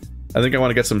 I think I want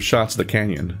to get some shots of the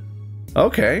canyon.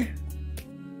 Okay.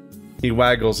 He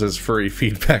waggles his furry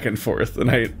feet back and forth,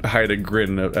 and I hide a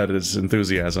grin at his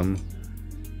enthusiasm.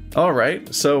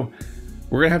 Alright, so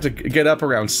we're gonna have to get up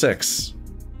around 6.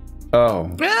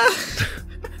 Oh.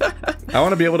 I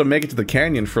want to be able to make it to the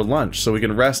canyon for lunch so we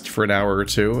can rest for an hour or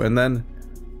two, and then...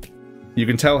 You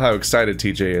can tell how excited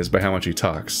TJ is by how much he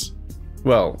talks.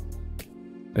 Well,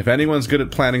 if anyone's good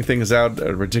at planning things out at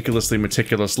a ridiculously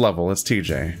meticulous level, it's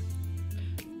TJ.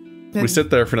 We sit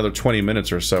there for another 20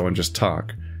 minutes or so and just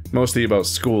talk. Mostly about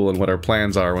school and what our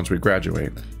plans are once we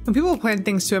graduate. When people plan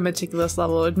things to a meticulous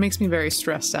level, it makes me very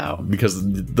stressed out. Because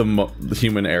the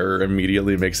human error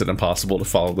immediately makes it impossible to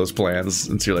follow those plans.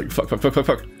 And so you're like, fuck.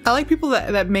 I like people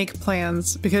that make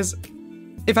plans, because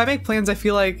if I make plans, I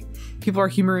feel like people are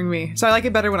humoring me. So I like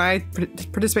it better when I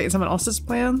participate in someone else's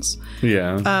plans.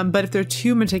 Yeah. But if they're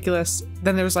too meticulous,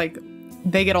 then there's like...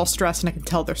 They get all stressed, and I can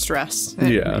tell they're stressed.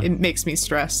 And yeah. It makes me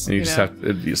stressed. And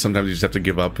sometimes you just have to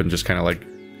give up and just kind of like...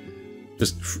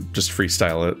 Just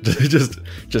freestyle it.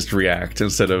 just react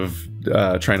instead of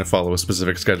trying to follow a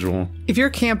specific schedule. If you're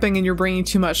camping and you're bringing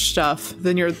too much stuff,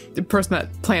 then you're the person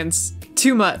that plans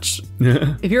too much.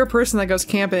 If you're a person that goes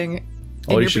camping,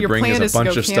 all you should bring is a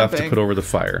bunch of stuff to put over the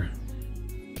fire.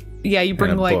 Yeah, you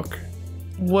bring like book.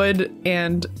 Wood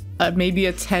and maybe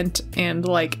a tent and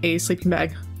like a sleeping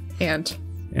bag and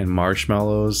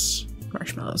marshmallows.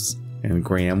 And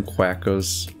graham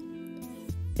crackers.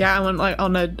 Yeah, I went like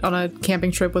on a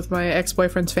camping trip with my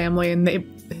ex-boyfriend's family, and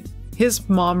his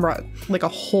mom brought like a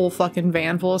whole fucking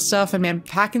van full of stuff, and man,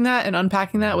 packing that and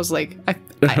unpacking that was like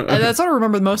that's what I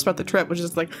remember the most about the trip, which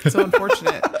is like so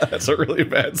unfortunate. That's a really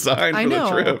bad sign for the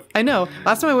trip. I know.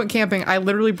 Last time I went camping, I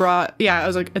literally brought I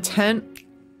was like a tent,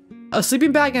 a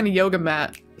sleeping bag, and a yoga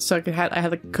mat, so I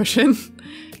had a cushion,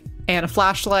 and a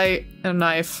flashlight and a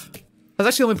knife. I was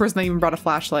actually the only person that even brought a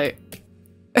flashlight.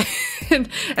 and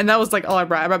that was like all I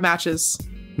brought. I brought matches.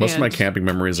 Most of my camping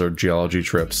memories are geology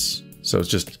trips, so it's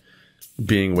just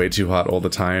being way too hot all the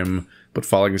time, but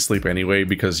falling asleep anyway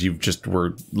because you just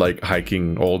were like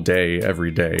hiking all day,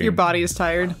 every day. Your body is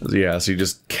tired. Yeah, so you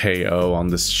just KO on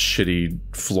this shitty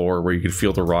floor where you can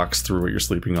feel the rocks through what you're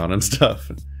sleeping on and stuff,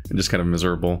 and just kind of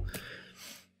miserable.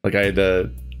 Like I had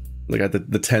the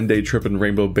 10-day trip in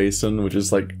Rainbow Basin, which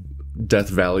is like Death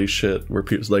Valley shit, where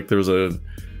people like there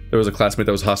was a classmate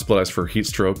that was hospitalized for heat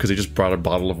stroke because he just brought a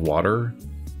bottle of water.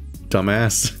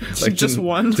 Dumbass. Like just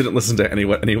one. Didn't listen to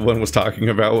what anyone was talking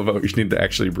about what you need to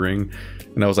actually bring.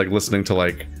 And I was like listening to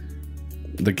like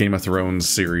the Game of Thrones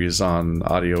series on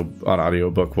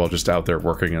audiobook while just out there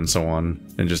working and so on,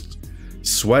 and just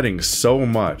sweating so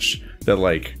much that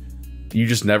like you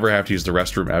just never have to use the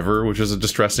restroom ever, which is a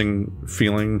distressing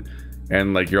feeling.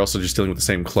 And like you're also just dealing with the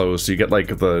same clothes, so you get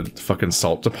like the fucking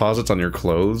salt deposits on your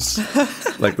clothes,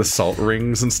 like the salt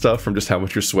rings and stuff from just how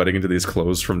much you're sweating into these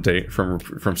clothes from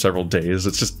several days.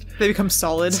 It's just they become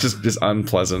solid. It's just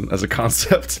unpleasant as a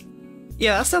concept.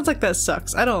 Yeah, that sounds like that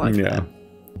sucks. I don't like that.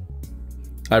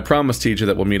 I promised TJ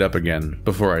that we'll meet up again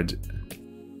before I do.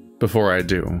 Before I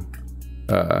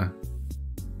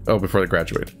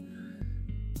graduate.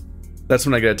 That's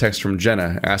when I get a text from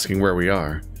Jenna asking where we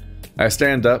are. I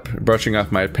stand up, brushing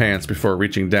off my pants before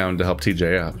reaching down to help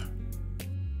TJ up.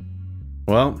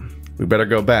 Well, We better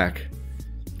go back.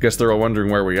 Guess they're all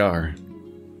wondering where we are.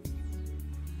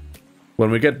 When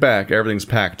we get back, everything's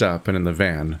packed up and in the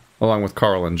van, along with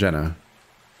Carl and Jenna.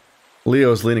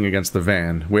 Leo's leaning against the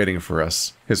van, waiting for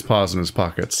us, his paws in his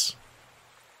pockets.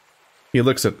 He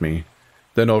looks at me,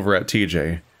 then over at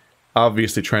TJ,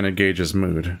 obviously trying to gauge his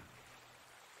mood.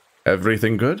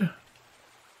 Everything good?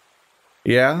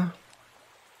 Yeah?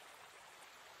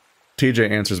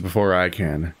 TJ answers before I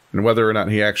can, and whether or not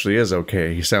he actually is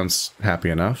okay, he sounds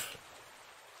happy enough.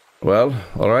 Well,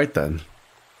 alright then.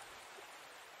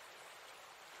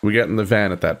 We get in the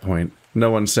van at that point, no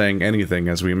one saying anything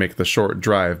as we make the short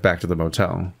drive back to the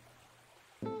motel.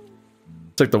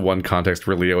 It's like the one context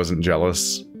where Leo isn't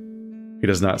jealous. He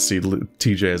does not see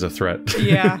TJ as a threat.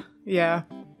 Yeah, yeah.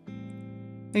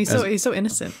 He's so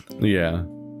innocent. Yeah.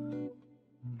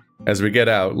 As we get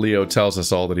out, Leo tells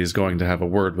us all that he's going to have a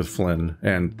word with Flynn,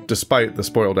 and despite the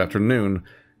spoiled afternoon,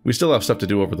 we still have stuff to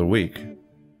do over the week.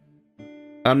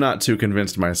 I'm not too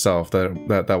convinced myself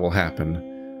that will happen.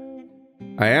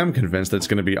 I am convinced that it's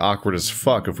going to be awkward as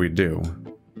fuck if we do.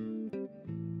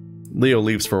 Leo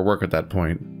leaves for work at that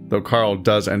point, though Carl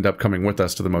does end up coming with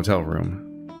us to the motel room.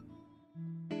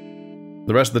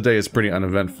 The rest of the day is pretty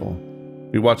uneventful.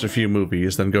 We watch a few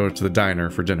movies, then go to the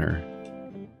diner for dinner.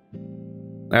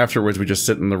 Afterwards, we just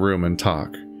sit in the room and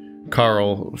talk,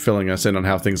 Carl filling us in on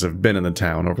how things have been in the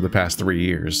town over the past 3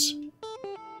 years.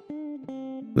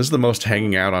 This is the most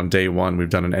hanging out on day one we've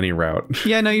done in any route.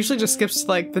 Yeah, no, usually just skips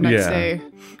like the next day.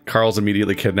 Carl's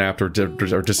immediately kidnapped or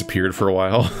disappeared for a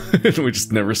while. We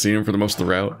just never see him for the most of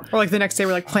the route. Or like the next day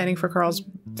we're like planning for Carl's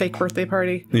fake birthday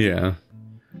party. Yeah.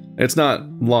 It's not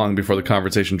long before the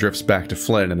conversation drifts back to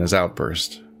Flynn and his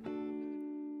outburst.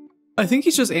 I think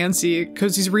he's just antsy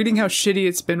because he's reading how shitty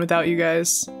it's been without you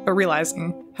guys. Or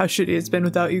realizing how shitty it's been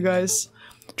without you guys.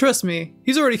 Trust me,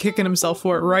 he's already kicking himself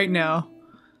for it right now.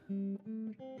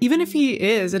 Even if he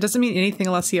is, it doesn't mean anything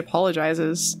unless he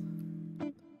apologizes.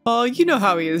 Oh, you know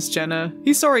how he is, Jenna.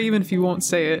 He's sorry even if he won't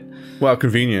say it. Wow,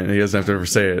 convenient. He doesn't have to ever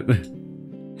say it.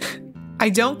 I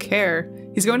don't care.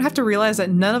 He's going to have to realize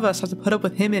that none of us have to put up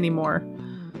with him anymore.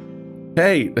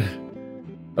 Hey,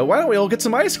 why don't we all get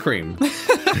some ice cream?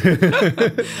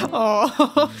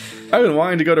 Oh, I've been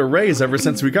wanting to go to Ray's ever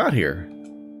since we got here.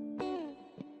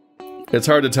 It's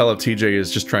hard to tell if TJ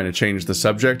is just trying to change the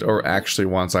subject or actually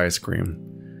wants ice cream.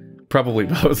 Probably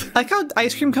both. I like how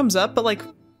ice cream comes up, but like,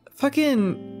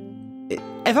 fucking...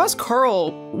 If I was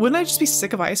Carl, wouldn't I just be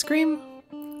sick of ice cream?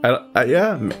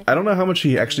 Yeah, I don't know how much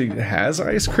he actually has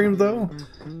ice cream, though.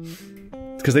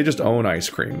 Because they just own ice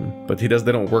cream, but they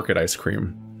don't work at ice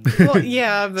cream. Well,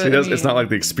 yeah, but So it's not like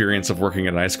the experience of working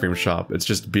at an ice cream shop. It's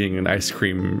just being an ice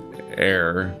cream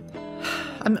heir.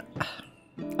 I'm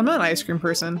not an ice cream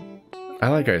person. I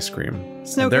like ice cream.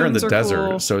 Snow They're in the cones are desert,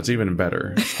 cool. so it's even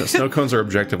better. Snow cones are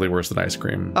objectively worse than ice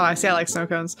cream. Oh, I see. I like snow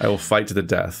cones. I will fight to the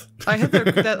death. I like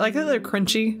that they're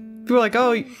crunchy. People are like,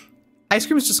 "Oh, ice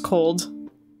cream is just cold,"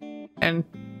 and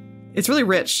it's really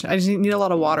rich. I just need a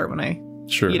lot of water when I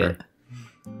eat it.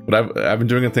 But I've been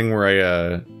doing a thing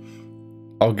where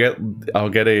I'll get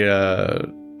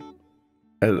a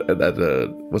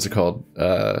what's it called,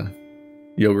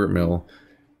 yogurt mill.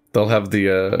 They'll have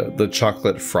the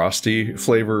chocolate frosty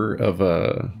flavor of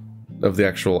the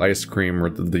actual ice cream or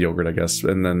the yogurt, I guess,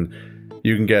 and then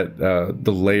you can get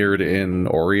the layered in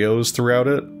Oreos throughout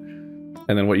it.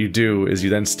 And then what you do is you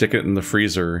then stick it in the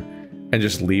freezer and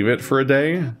just leave it for a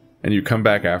day, and you come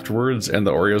back afterwards and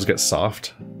the Oreos get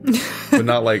soft. But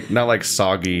not like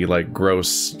soggy, like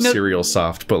gross cereal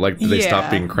soft, but like they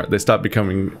stop being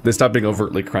being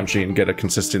overtly crunchy and get a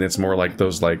consistency that's more like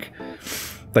those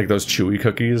those chewy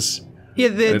cookies. Yeah,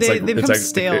 they become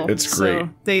stale. It's great.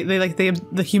 So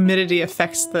the humidity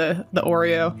affects the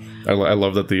Oreo. I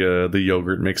love that the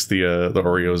yogurt makes the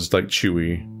Oreos like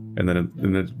chewy, and then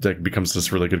it like becomes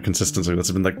this really good consistency. That's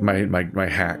been like my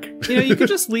hack. You know, you could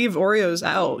just leave Oreos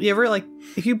out. You ever like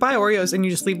if you buy Oreos and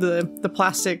you just leave the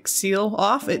plastic seal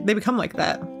off, they become like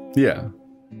that. Yeah,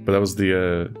 but that was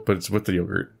but it's with the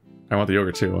yogurt. I want the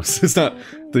yogurt too. It's not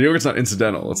the yogurt's not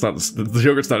incidental. It's not the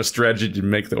yogurt's not a strategy to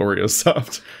make the Oreos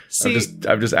soft. See,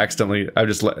 I've just left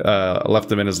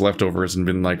them in as leftovers and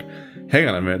been like, hang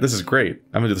on a minute, this is great.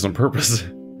 I'm gonna do this on purpose.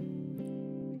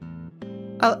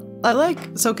 I like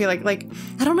it's okay. Like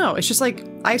I don't know. It's just like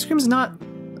ice cream's not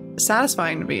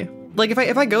satisfying to me. Like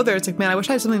if I go there, it's like, man, I wish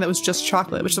I had something that was just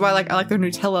chocolate, which is why I like their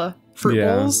Nutella fruit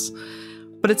bowls.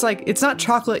 But it's like it's not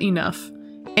chocolate enough.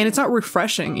 And it's not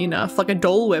refreshing enough. Like a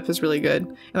Dole Whip is really good.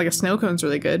 And like a snow cone's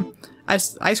really good.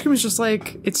 Ice cream is just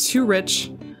like, it's too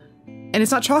rich. And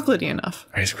it's not chocolatey enough.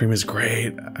 Ice cream is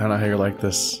great. I don't know how you're like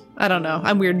this. I don't know.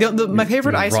 I'm weird. My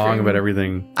favorite ice cream. Wrong about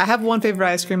everything. I have one favorite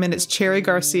ice cream, and it's Cherry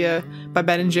Garcia by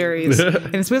Ben & Jerry's.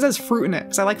 And it's because it has fruit in it,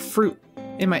 because I like fruit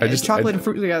in my... chocolate and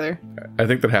fruit together. I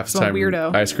think that half the time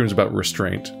weirdo. ice cream's about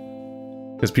restraint.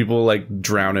 Because people like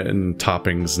drown it in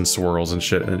toppings and swirls and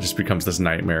shit, and it just becomes this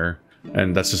nightmare.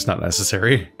 And that's just not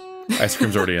necessary. Ice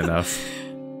cream's already enough,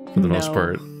 for the most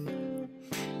part.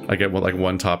 I get like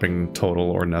one topping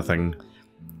total or nothing.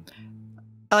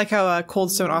 I like how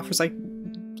Cold Stone offers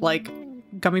like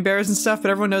gummy bears and stuff,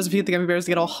 but everyone knows if you eat the gummy bears,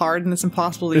 they get all hard and it's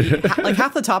impossible to eat. Like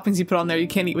half the toppings you put on there, you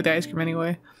can't eat with the ice cream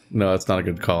anyway. No, that's not a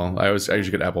good call. I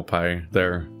usually get apple pie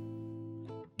there.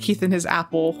 Keith and his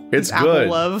apple. It's his good.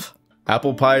 Apple love.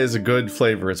 Apple pie is a good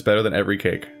flavor. It's better than every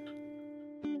cake.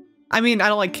 I mean, I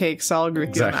don't like cake, so I'll agree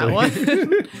with you on that one.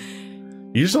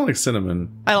 You just don't like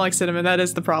cinnamon. I don't like cinnamon. That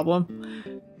is the problem.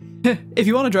 If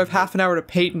you want to drive half an hour to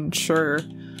Peyton, sure.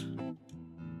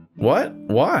 What?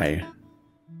 Why?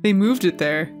 They moved it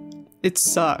there. It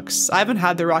sucks. I haven't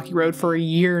had the Rocky Road for a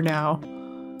year now.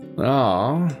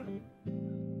 Aww.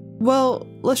 Well,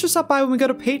 let's just stop by when we go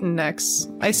to Peyton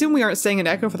next. I assume we aren't staying in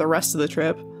Echo for the rest of the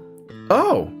trip.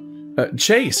 Oh!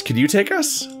 Chase, could you take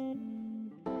us?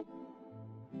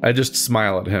 I just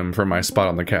smile at him from my spot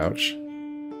on the couch.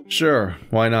 Sure,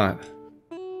 why not?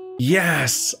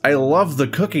 Yes! I love the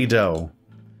cookie dough!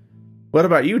 What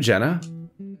about you, Jenna?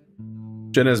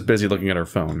 Jenna's busy looking at her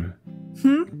phone.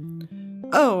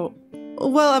 Oh,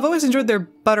 well, I've always enjoyed their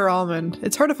butter almond.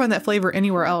 It's hard to find that flavor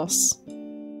anywhere else.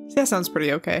 That sounds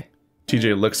pretty okay.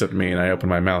 TJ looks at me and I open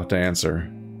my mouth to answer.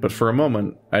 But for a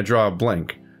moment, I draw a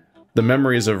blank. The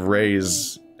memories of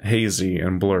Ray's hazy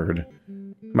and blurred.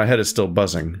 My head is still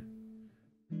buzzing.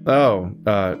 Oh,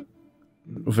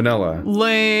 vanilla.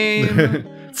 Lame.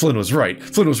 Flynn was right.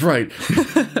 Flynn was right.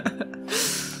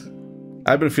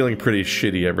 I've been feeling pretty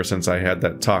shitty ever since I had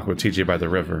that talk with TJ by the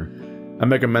river. I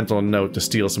make a mental note to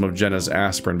steal some of Jenna's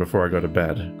aspirin before I go to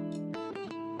bed.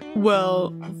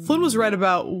 Well, Flynn was right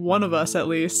about one of us, at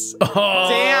least. Oh,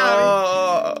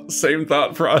 damn! Same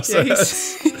thought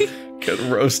process. Yeah, get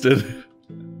roasted.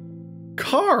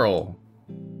 Carl!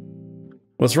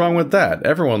 What's wrong with that?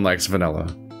 Everyone likes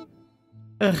vanilla.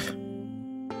 Ugh.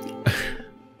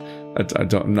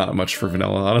 I'm not much for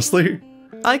vanilla, honestly.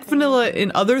 I like vanilla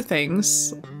in other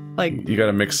things. Like, you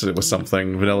gotta mix it with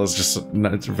something.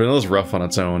 Vanilla's rough on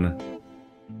its own.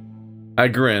 I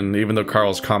grin, even though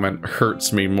Carl's comment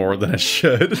hurts me more than it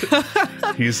should.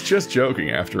 He's just joking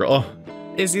after all.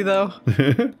 Is he though?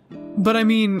 But I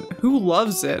mean, who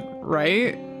loves it,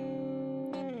 right?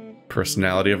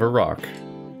 Personality of a rock.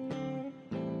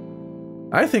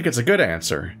 I think it's a good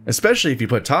answer, especially if you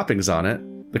put toppings on it.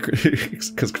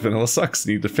 Because vanilla sucks,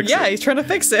 you need to fix it. Yeah, he's trying to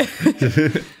fix it.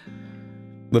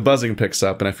 The buzzing picks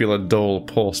up and I feel a dull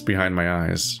pulse behind my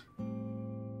eyes.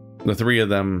 The three of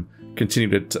them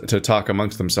continue to talk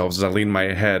amongst themselves as I lean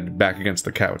my head back against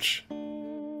the couch.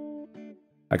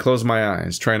 I close my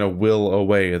eyes, trying to will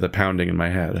away the pounding in my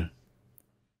head.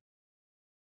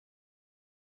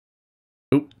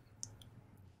 Oop.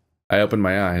 I open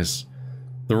my eyes.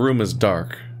 The room is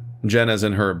dark. Jenna's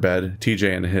in her bed,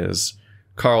 TJ in his.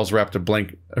 Carl's wrapped in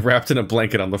a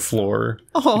blanket on the floor.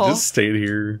 Aww. He just stayed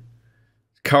here.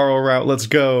 Carl route, let's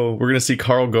go. We're gonna see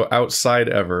Carl go outside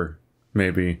ever.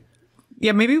 Maybe.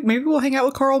 Yeah, maybe we'll hang out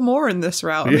with Carl more in this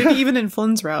route. Yeah. Maybe even in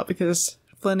Flynn's route, because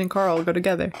Flynn and Carl go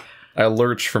together. I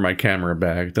lurch for my camera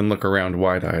bag, then look around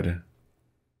wide-eyed.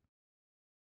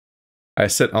 I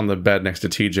sit on the bed next to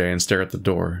TJ and stare at the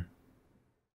door.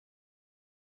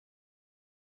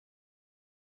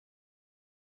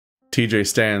 TJ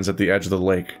stands at the edge of the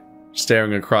lake,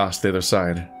 staring across the other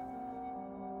side.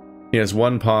 He has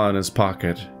one paw in his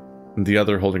pocket, and the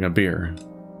other holding a beer.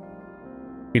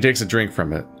 He takes a drink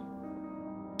from it.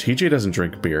 TJ doesn't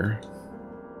drink beer.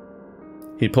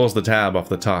 He pulls the tab off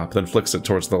the top, then flicks it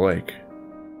towards the lake.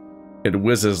 It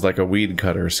whizzes like a weed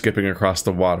cutter, skipping across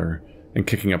the water and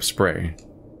kicking up spray.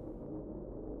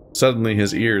 Suddenly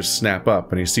his ears snap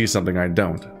up and he sees something I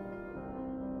don't.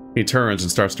 He turns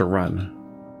and starts to run.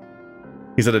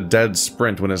 He's at a dead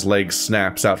sprint when his leg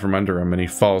snaps out from under him and he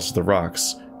falls to the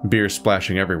rocks, beer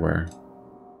splashing everywhere.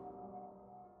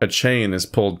 A chain is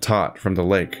pulled taut from the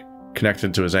lake,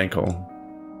 connected to his ankle.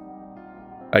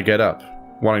 I get up,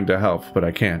 wanting to help, but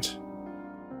I can't.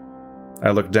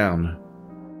 I look down,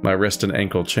 my wrist and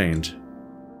ankle chained.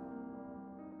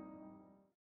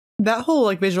 That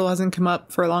whole visual hasn't come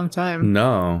up for a long time.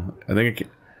 No, I think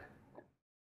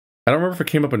I don't remember if it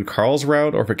came up in Carl's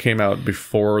route or if it came out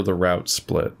before the route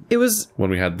split. It was when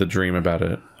we had the dream about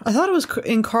it. I thought it was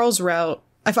in Carl's route.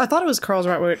 I thought it was Carl's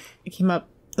route where it came up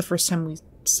the first time we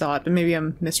saw it, but maybe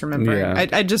I'm misremembering. Yeah.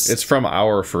 I just... It's from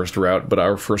our first route, but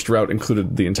our first route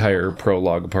included the entire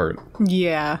prologue part.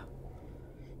 Yeah.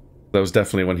 That was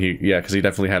definitely when he... Yeah, because he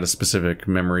definitely had a specific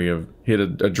memory of... He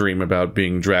had a dream about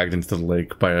being dragged into the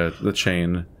lake by the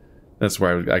chain. That's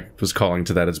why I was calling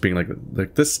to that as being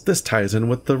like this ties in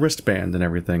with the wristband and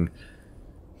everything.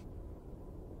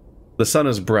 The sun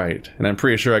is bright, and I'm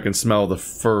pretty sure I can smell the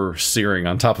fur searing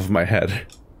on top of my head.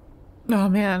 Oh,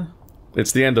 man.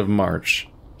 It's the end of March,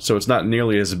 so it's not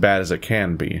nearly as bad as it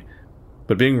can be.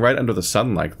 But being right under the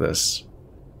sun like this...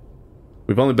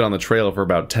 We've only been on the trail for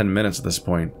about 10 minutes at this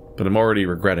point, but I'm already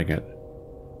regretting it.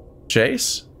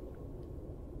 Chase?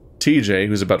 TJ,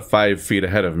 who's about 5 feet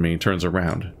ahead of me, turns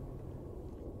around.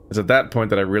 It's at that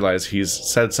point that I realize he's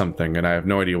said something and I have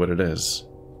no idea what it is.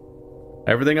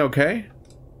 Everything okay?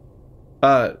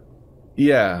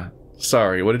 Yeah.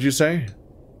 Sorry, what did you say?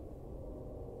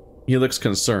 He looks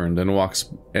concerned and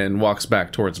walks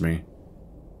back towards me.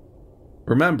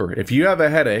 Remember, if you have a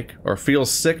headache or feel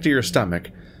sick to your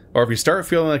stomach, or if you start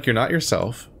feeling like you're not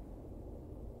yourself,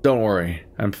 don't worry,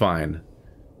 I'm fine.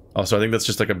 Also, I think that's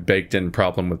just like a baked-in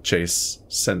problem with Chase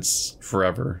since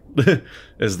forever,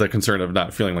 is the concern of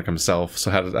not feeling like himself. So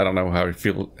I don't know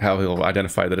how he'll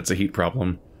identify that it's a heat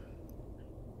problem.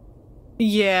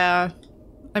 Yeah,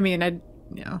 I mean,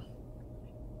 yeah.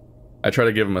 I try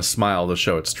to give him a smile to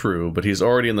show it's true, but he's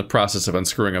already in the process of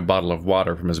unscrewing a bottle of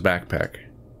water from his backpack.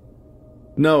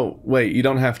 No, wait, you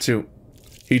don't have to.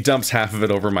 He dumps half of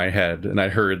it over my head, and I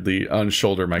hurriedly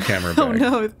unshoulder my camera bag. Oh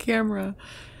no, the camera.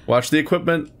 Watch the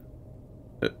equipment.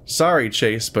 Sorry,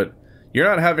 Chase, but you're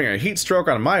not having a heat stroke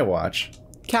on my watch.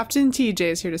 Captain TJ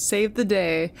is here to save the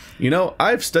day. You know,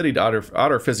 I've studied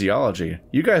otter physiology.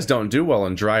 You guys don't do well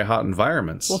in dry, hot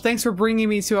environments. Well, thanks for bringing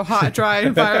me to a hot, dry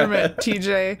environment,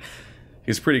 TJ.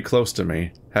 He's pretty close to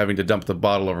me, having to dump the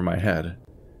bottle over my head.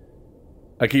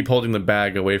 I keep holding the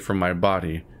bag away from my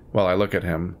body while I look at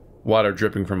him, water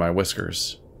dripping from my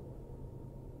whiskers.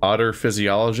 Otter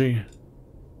physiology?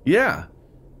 Yeah.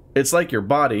 It's like your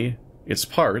body, its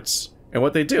parts, and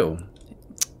what they do.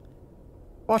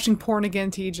 Watching porn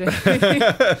again,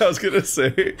 TJ. I was gonna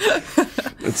say,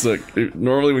 it's like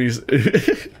normally when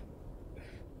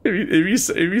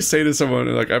if you say to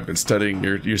someone like I've been studying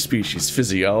your species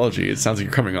physiology, it sounds like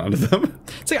you're coming on to them.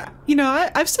 It's like, you know,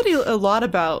 I've studied a lot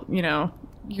about, you know,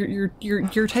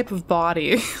 your type of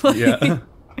body. Like, yeah,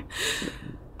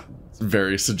 it's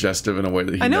very suggestive in a way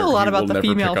that he I know a lot about the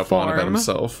female pick up form on about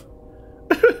himself.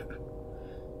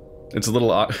 It's a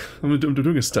little odd. I'm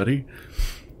doing a study.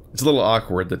 It's a little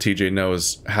awkward that TJ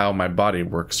knows how my body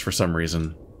works for some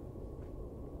reason.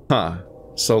 Huh.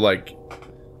 So, like,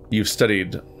 you've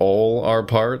studied all our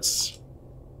parts?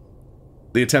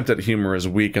 The attempt at humor is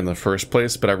weak in the first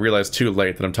place, but I realized too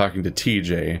late that I'm talking to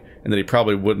TJ, and that he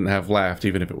probably wouldn't have laughed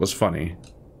even if it was funny.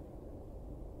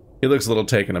 He looks a little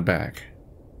taken aback.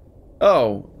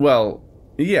 Oh, well,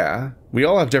 yeah. We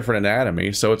all have different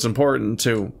anatomy, so it's important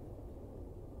to...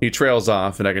 He trails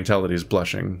off, and I can tell that he's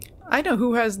blushing. I know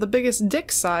who has the biggest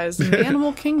dick size in the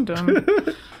animal kingdom.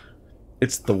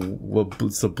 It's the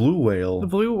blue whale. The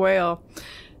blue whale.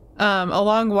 A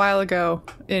long while ago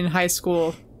in high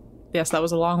school. Yes, that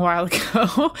was a long while ago.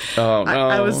 Oh no!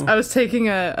 I was taking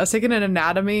an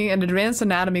advanced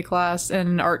anatomy class and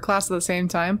an art class at the same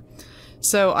time.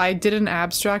 So I did an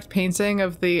abstract painting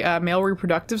of the male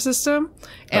reproductive system,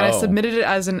 and I submitted it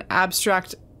as an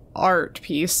abstract art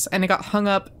piece, and it got hung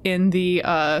up in the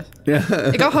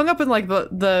it got hung up in like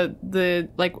the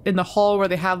like in the hall where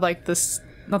they have like this,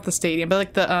 not the stadium, but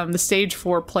like the stage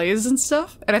for plays and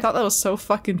stuff. And I thought that was so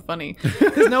fucking funny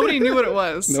because nobody knew what it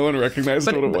was. No one recognized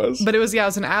what it was. But it was, yeah, it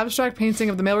was an abstract painting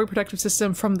of the male reproductive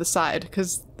system from the side,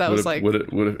 because that was like, would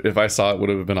it, if I saw it, would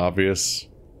it have been obvious?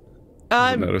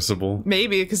 Noticeable?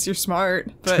 Maybe because you're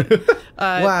smart, but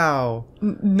wow.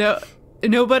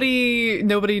 Nobody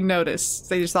noticed.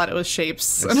 They just thought it was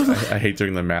shapes. I hate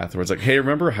doing the math where it's like, hey,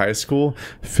 remember high school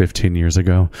 15 years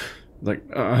ago? Like,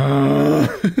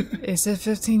 Is it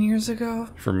 15 years ago?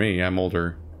 For me, I'm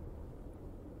older.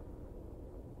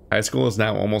 High school is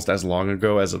now almost as long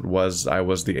ago as it was. I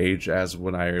was the age as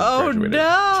when I graduated.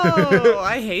 Oh no!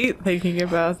 I hate thinking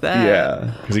about that.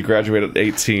 Yeah, because he graduated at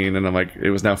 18, and I'm like, it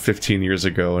was now 15 years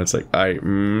ago, and it's like,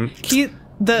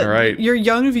 all right. Your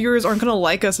young viewers aren't gonna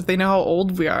like us if they know how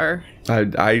old we are. I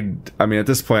mean, at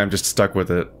this point, I'm just stuck with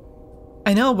it.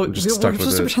 I know, but we're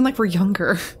supposed to pretend like we're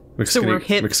younger. So we're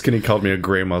hip. McSkinny called me a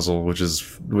gray muzzle, which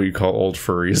is what you call old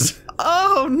furries.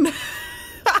 Oh no!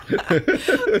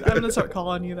 I'm gonna start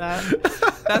calling you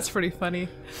that. That's pretty funny.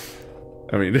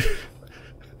 I mean,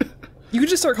 you could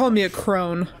just start calling me a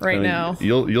crone now.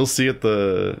 You'll see at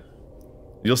the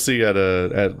You'll see at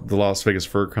the Las Vegas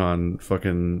FurCon,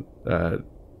 fucking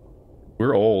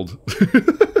we're old.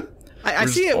 I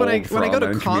see it when I go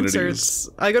to concerts.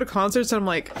 I go to concerts and I'm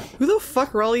like, who the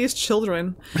fuck are all these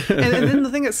children? And then the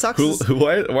thing that sucks is... Who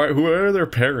are their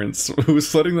parents?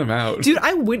 Who's letting them out? Dude,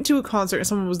 I went to a concert and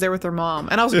someone was there with their mom.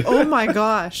 And I was like, oh my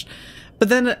gosh. But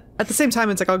then at the same time,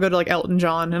 it's like I'll go to like Elton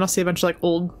John and I'll see a bunch of like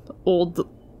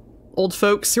old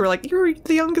folks who are like, you're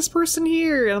the youngest person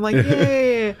here. And I'm like,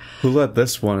 yay. Who let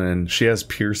this one in? She has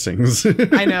piercings.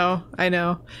 I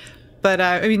know. But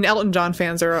I mean, Elton John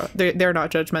fans they're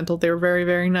not judgmental. They were very,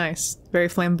 very nice, very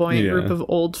flamboyant group of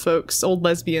old folks, old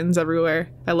lesbians everywhere.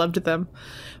 I loved them.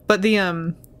 But the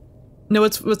no,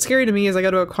 what's scary to me is I go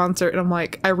to a concert and I'm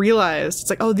like, I realized it's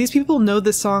like, oh, these people know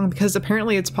this song because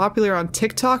apparently it's popular on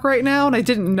TikTok right now, and I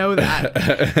didn't know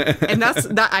that. And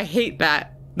I hate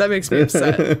that. That makes me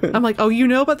upset. I'm like, oh, you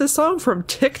know about this song from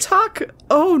TikTok?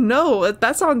 Oh no,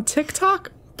 that's on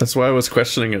TikTok. That's why I was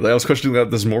questioning it. I was questioning that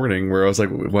this morning, where I was like,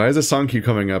 why does this song keep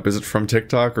coming up? Is it from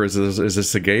TikTok, or is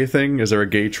this a gay thing? Is there a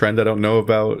gay trend I don't know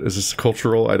about? Is this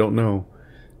cultural? I don't know.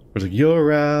 I was like,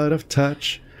 you're out of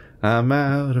touch, I'm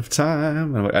out of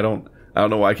time. I'm like, I don't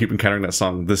know why I keep encountering that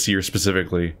song this year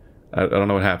specifically. I don't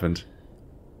know what happened.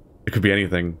 It could be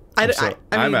anything.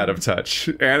 I'm out of touch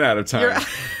and out of time.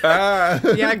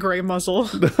 Yeah, gray muzzle.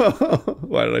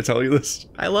 Why did I tell you this?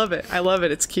 I love it.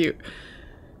 It's cute.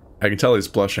 I can tell he's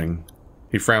blushing.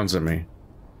 He frowns at me.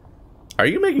 Are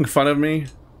you making fun of me?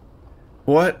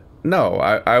 What? No,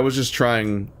 I was just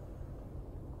trying...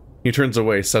 He turns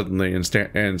away suddenly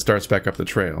and starts back up the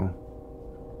trail.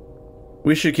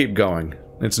 We should keep going.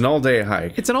 It's an all-day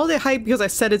hike. It's an all-day hike because I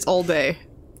said it's all day.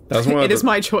 It is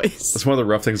my choice. That's one of the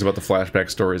rough things about the flashback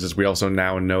stories, is we also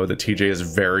now know that TJ is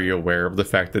very aware of the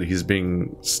fact that he's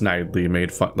being snidely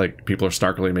made fun... Like, people are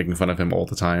snarkily making fun of him all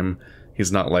the time.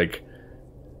 He's not like...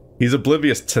 He's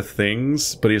oblivious to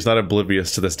things, but he's not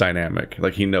oblivious to this dynamic.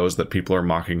 Like, he knows that people are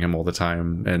mocking him all the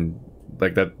time, and,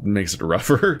 like, that makes it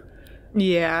rougher.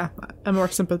 Yeah, I'm more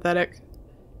sympathetic.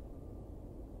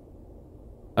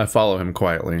 I follow him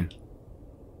quietly.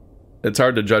 It's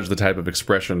hard to judge the type of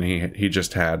expression he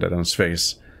just had on his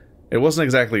face. It wasn't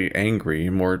exactly angry,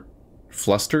 more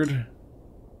flustered.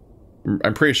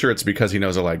 I'm pretty sure it's because he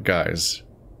knows I like guys.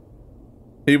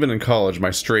 Even in college, my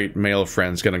straight male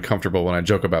friends get uncomfortable when I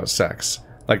joke about sex,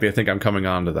 like they think I'm coming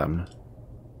on to them.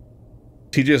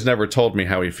 TJ has never told me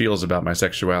how he feels about my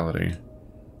sexuality.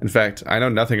 In fact, I know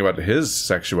nothing about his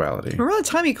sexuality. Remember the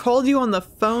time he called you on the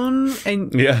phone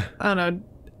and... Yeah. I don't know.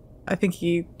 I think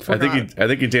he forgot. I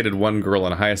think he dated one girl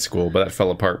in high school, but that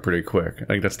fell apart pretty quick. I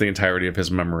think that's the entirety of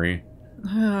his memory.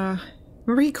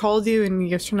 Remember he called you and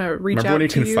he was trying to reach out to you? Remember when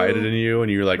he confided in you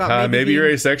and you were like, ha, maybe you're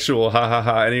asexual, ha ha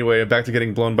ha. Anyway, I'm back to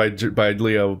getting blown by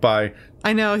Leo, bye.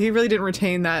 I know, he really didn't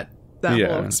retain that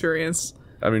whole experience.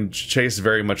 I mean, Chase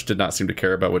very much did not seem to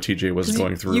care about what TJ was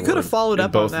going through. You could have followed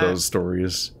up on that. Both those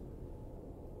stories.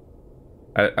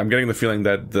 I'm getting the feeling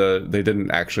that they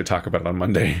didn't actually talk about it on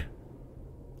Monday.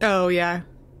 Oh, yeah.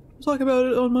 We'll talk about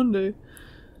it on Monday.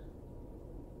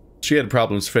 She had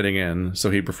problems fitting in, so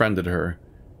he befriended her.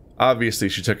 Obviously,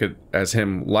 she took it as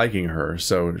him liking her,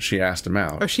 so she asked him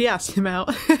out. Or she asked him out.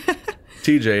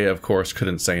 TJ, of course,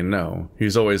 couldn't say no.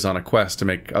 He's always on a quest to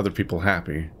make other people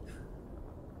happy.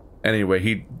 Anyway,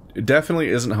 he definitely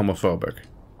isn't homophobic.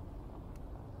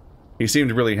 He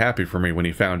seemed really happy for me when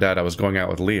he found out I was going out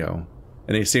with Leo,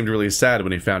 and he seemed really sad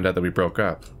when he found out that we broke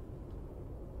up.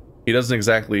 He doesn't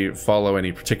exactly follow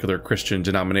any particular Christian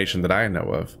denomination that I know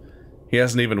of. He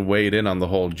hasn't even weighed in on the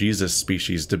whole Jesus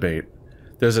species debate.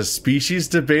 There's a species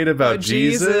debate about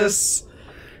Jesus?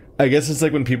 I guess it's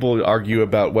like when people argue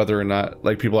about whether or not,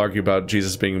 like, people argue about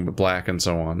Jesus being black and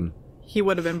so on. He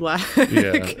would have been black.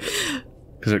 Yeah.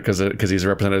 Because he's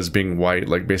represented as being white,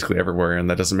 like, basically everywhere, and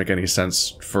that doesn't make any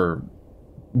sense for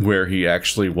where he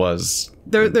actually was.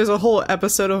 There's a whole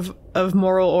episode of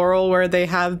Moral Oral where they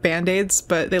have Band-Aids,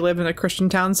 but they live in a Christian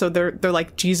town, so they're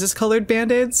like Jesus-colored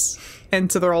Band-Aids,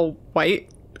 and so they're all white.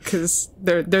 Because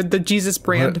they're the Jesus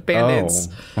brand Band-Aids.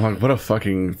 Oh, what a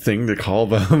fucking thing to call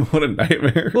them. What a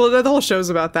nightmare. Well, the whole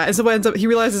show's about that. And so what ends up, he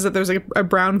realizes that there's like a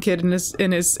brown kid in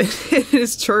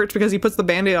his church because he puts the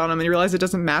Band-Aid on him and he realizes it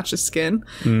doesn't match his skin.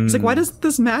 He's like, why doesn't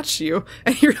this match you?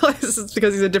 And he realizes it's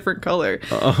because he's a different color.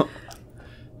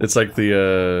 It's like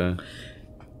the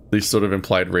sort of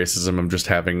implied racism of just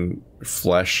having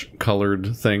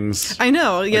flesh-colored things. I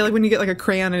know. Yeah, like when you get like a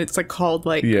crayon and it's like called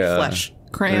like flesh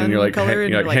crayon, and you're like, color,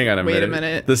 you're like, hang on a minute. Wait a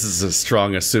minute. This is a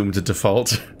strong assumed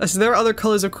default. So there are other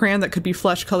colors of crayon that could be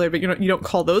flesh colored, but you don't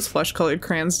call those flesh colored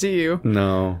crayons, do you?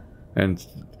 No. And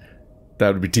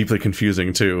That would be deeply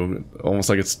confusing too. Almost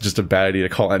like it's just a bad idea to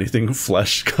call anything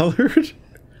flesh colored.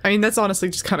 I mean, that's honestly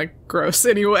just kind of gross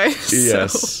anyway.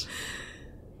 Yes. So.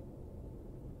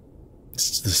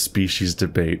 It's the species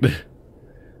debate.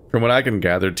 From what I can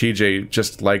gather, TJ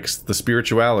just likes the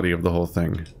spirituality of the whole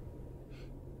thing.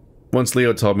 Once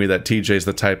Leo told me that TJ's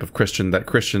the type of Christian that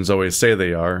Christians always say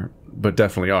they are, but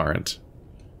definitely aren't.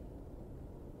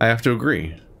 I have to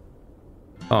agree.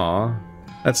 Aw,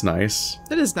 that's nice.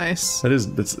 It is nice.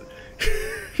 That's...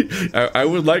 I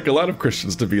would like a lot of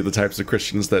Christians to be the types of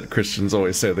Christians that Christians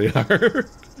always say they are.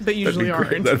 But usually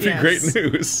aren't. That'd be great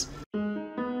news.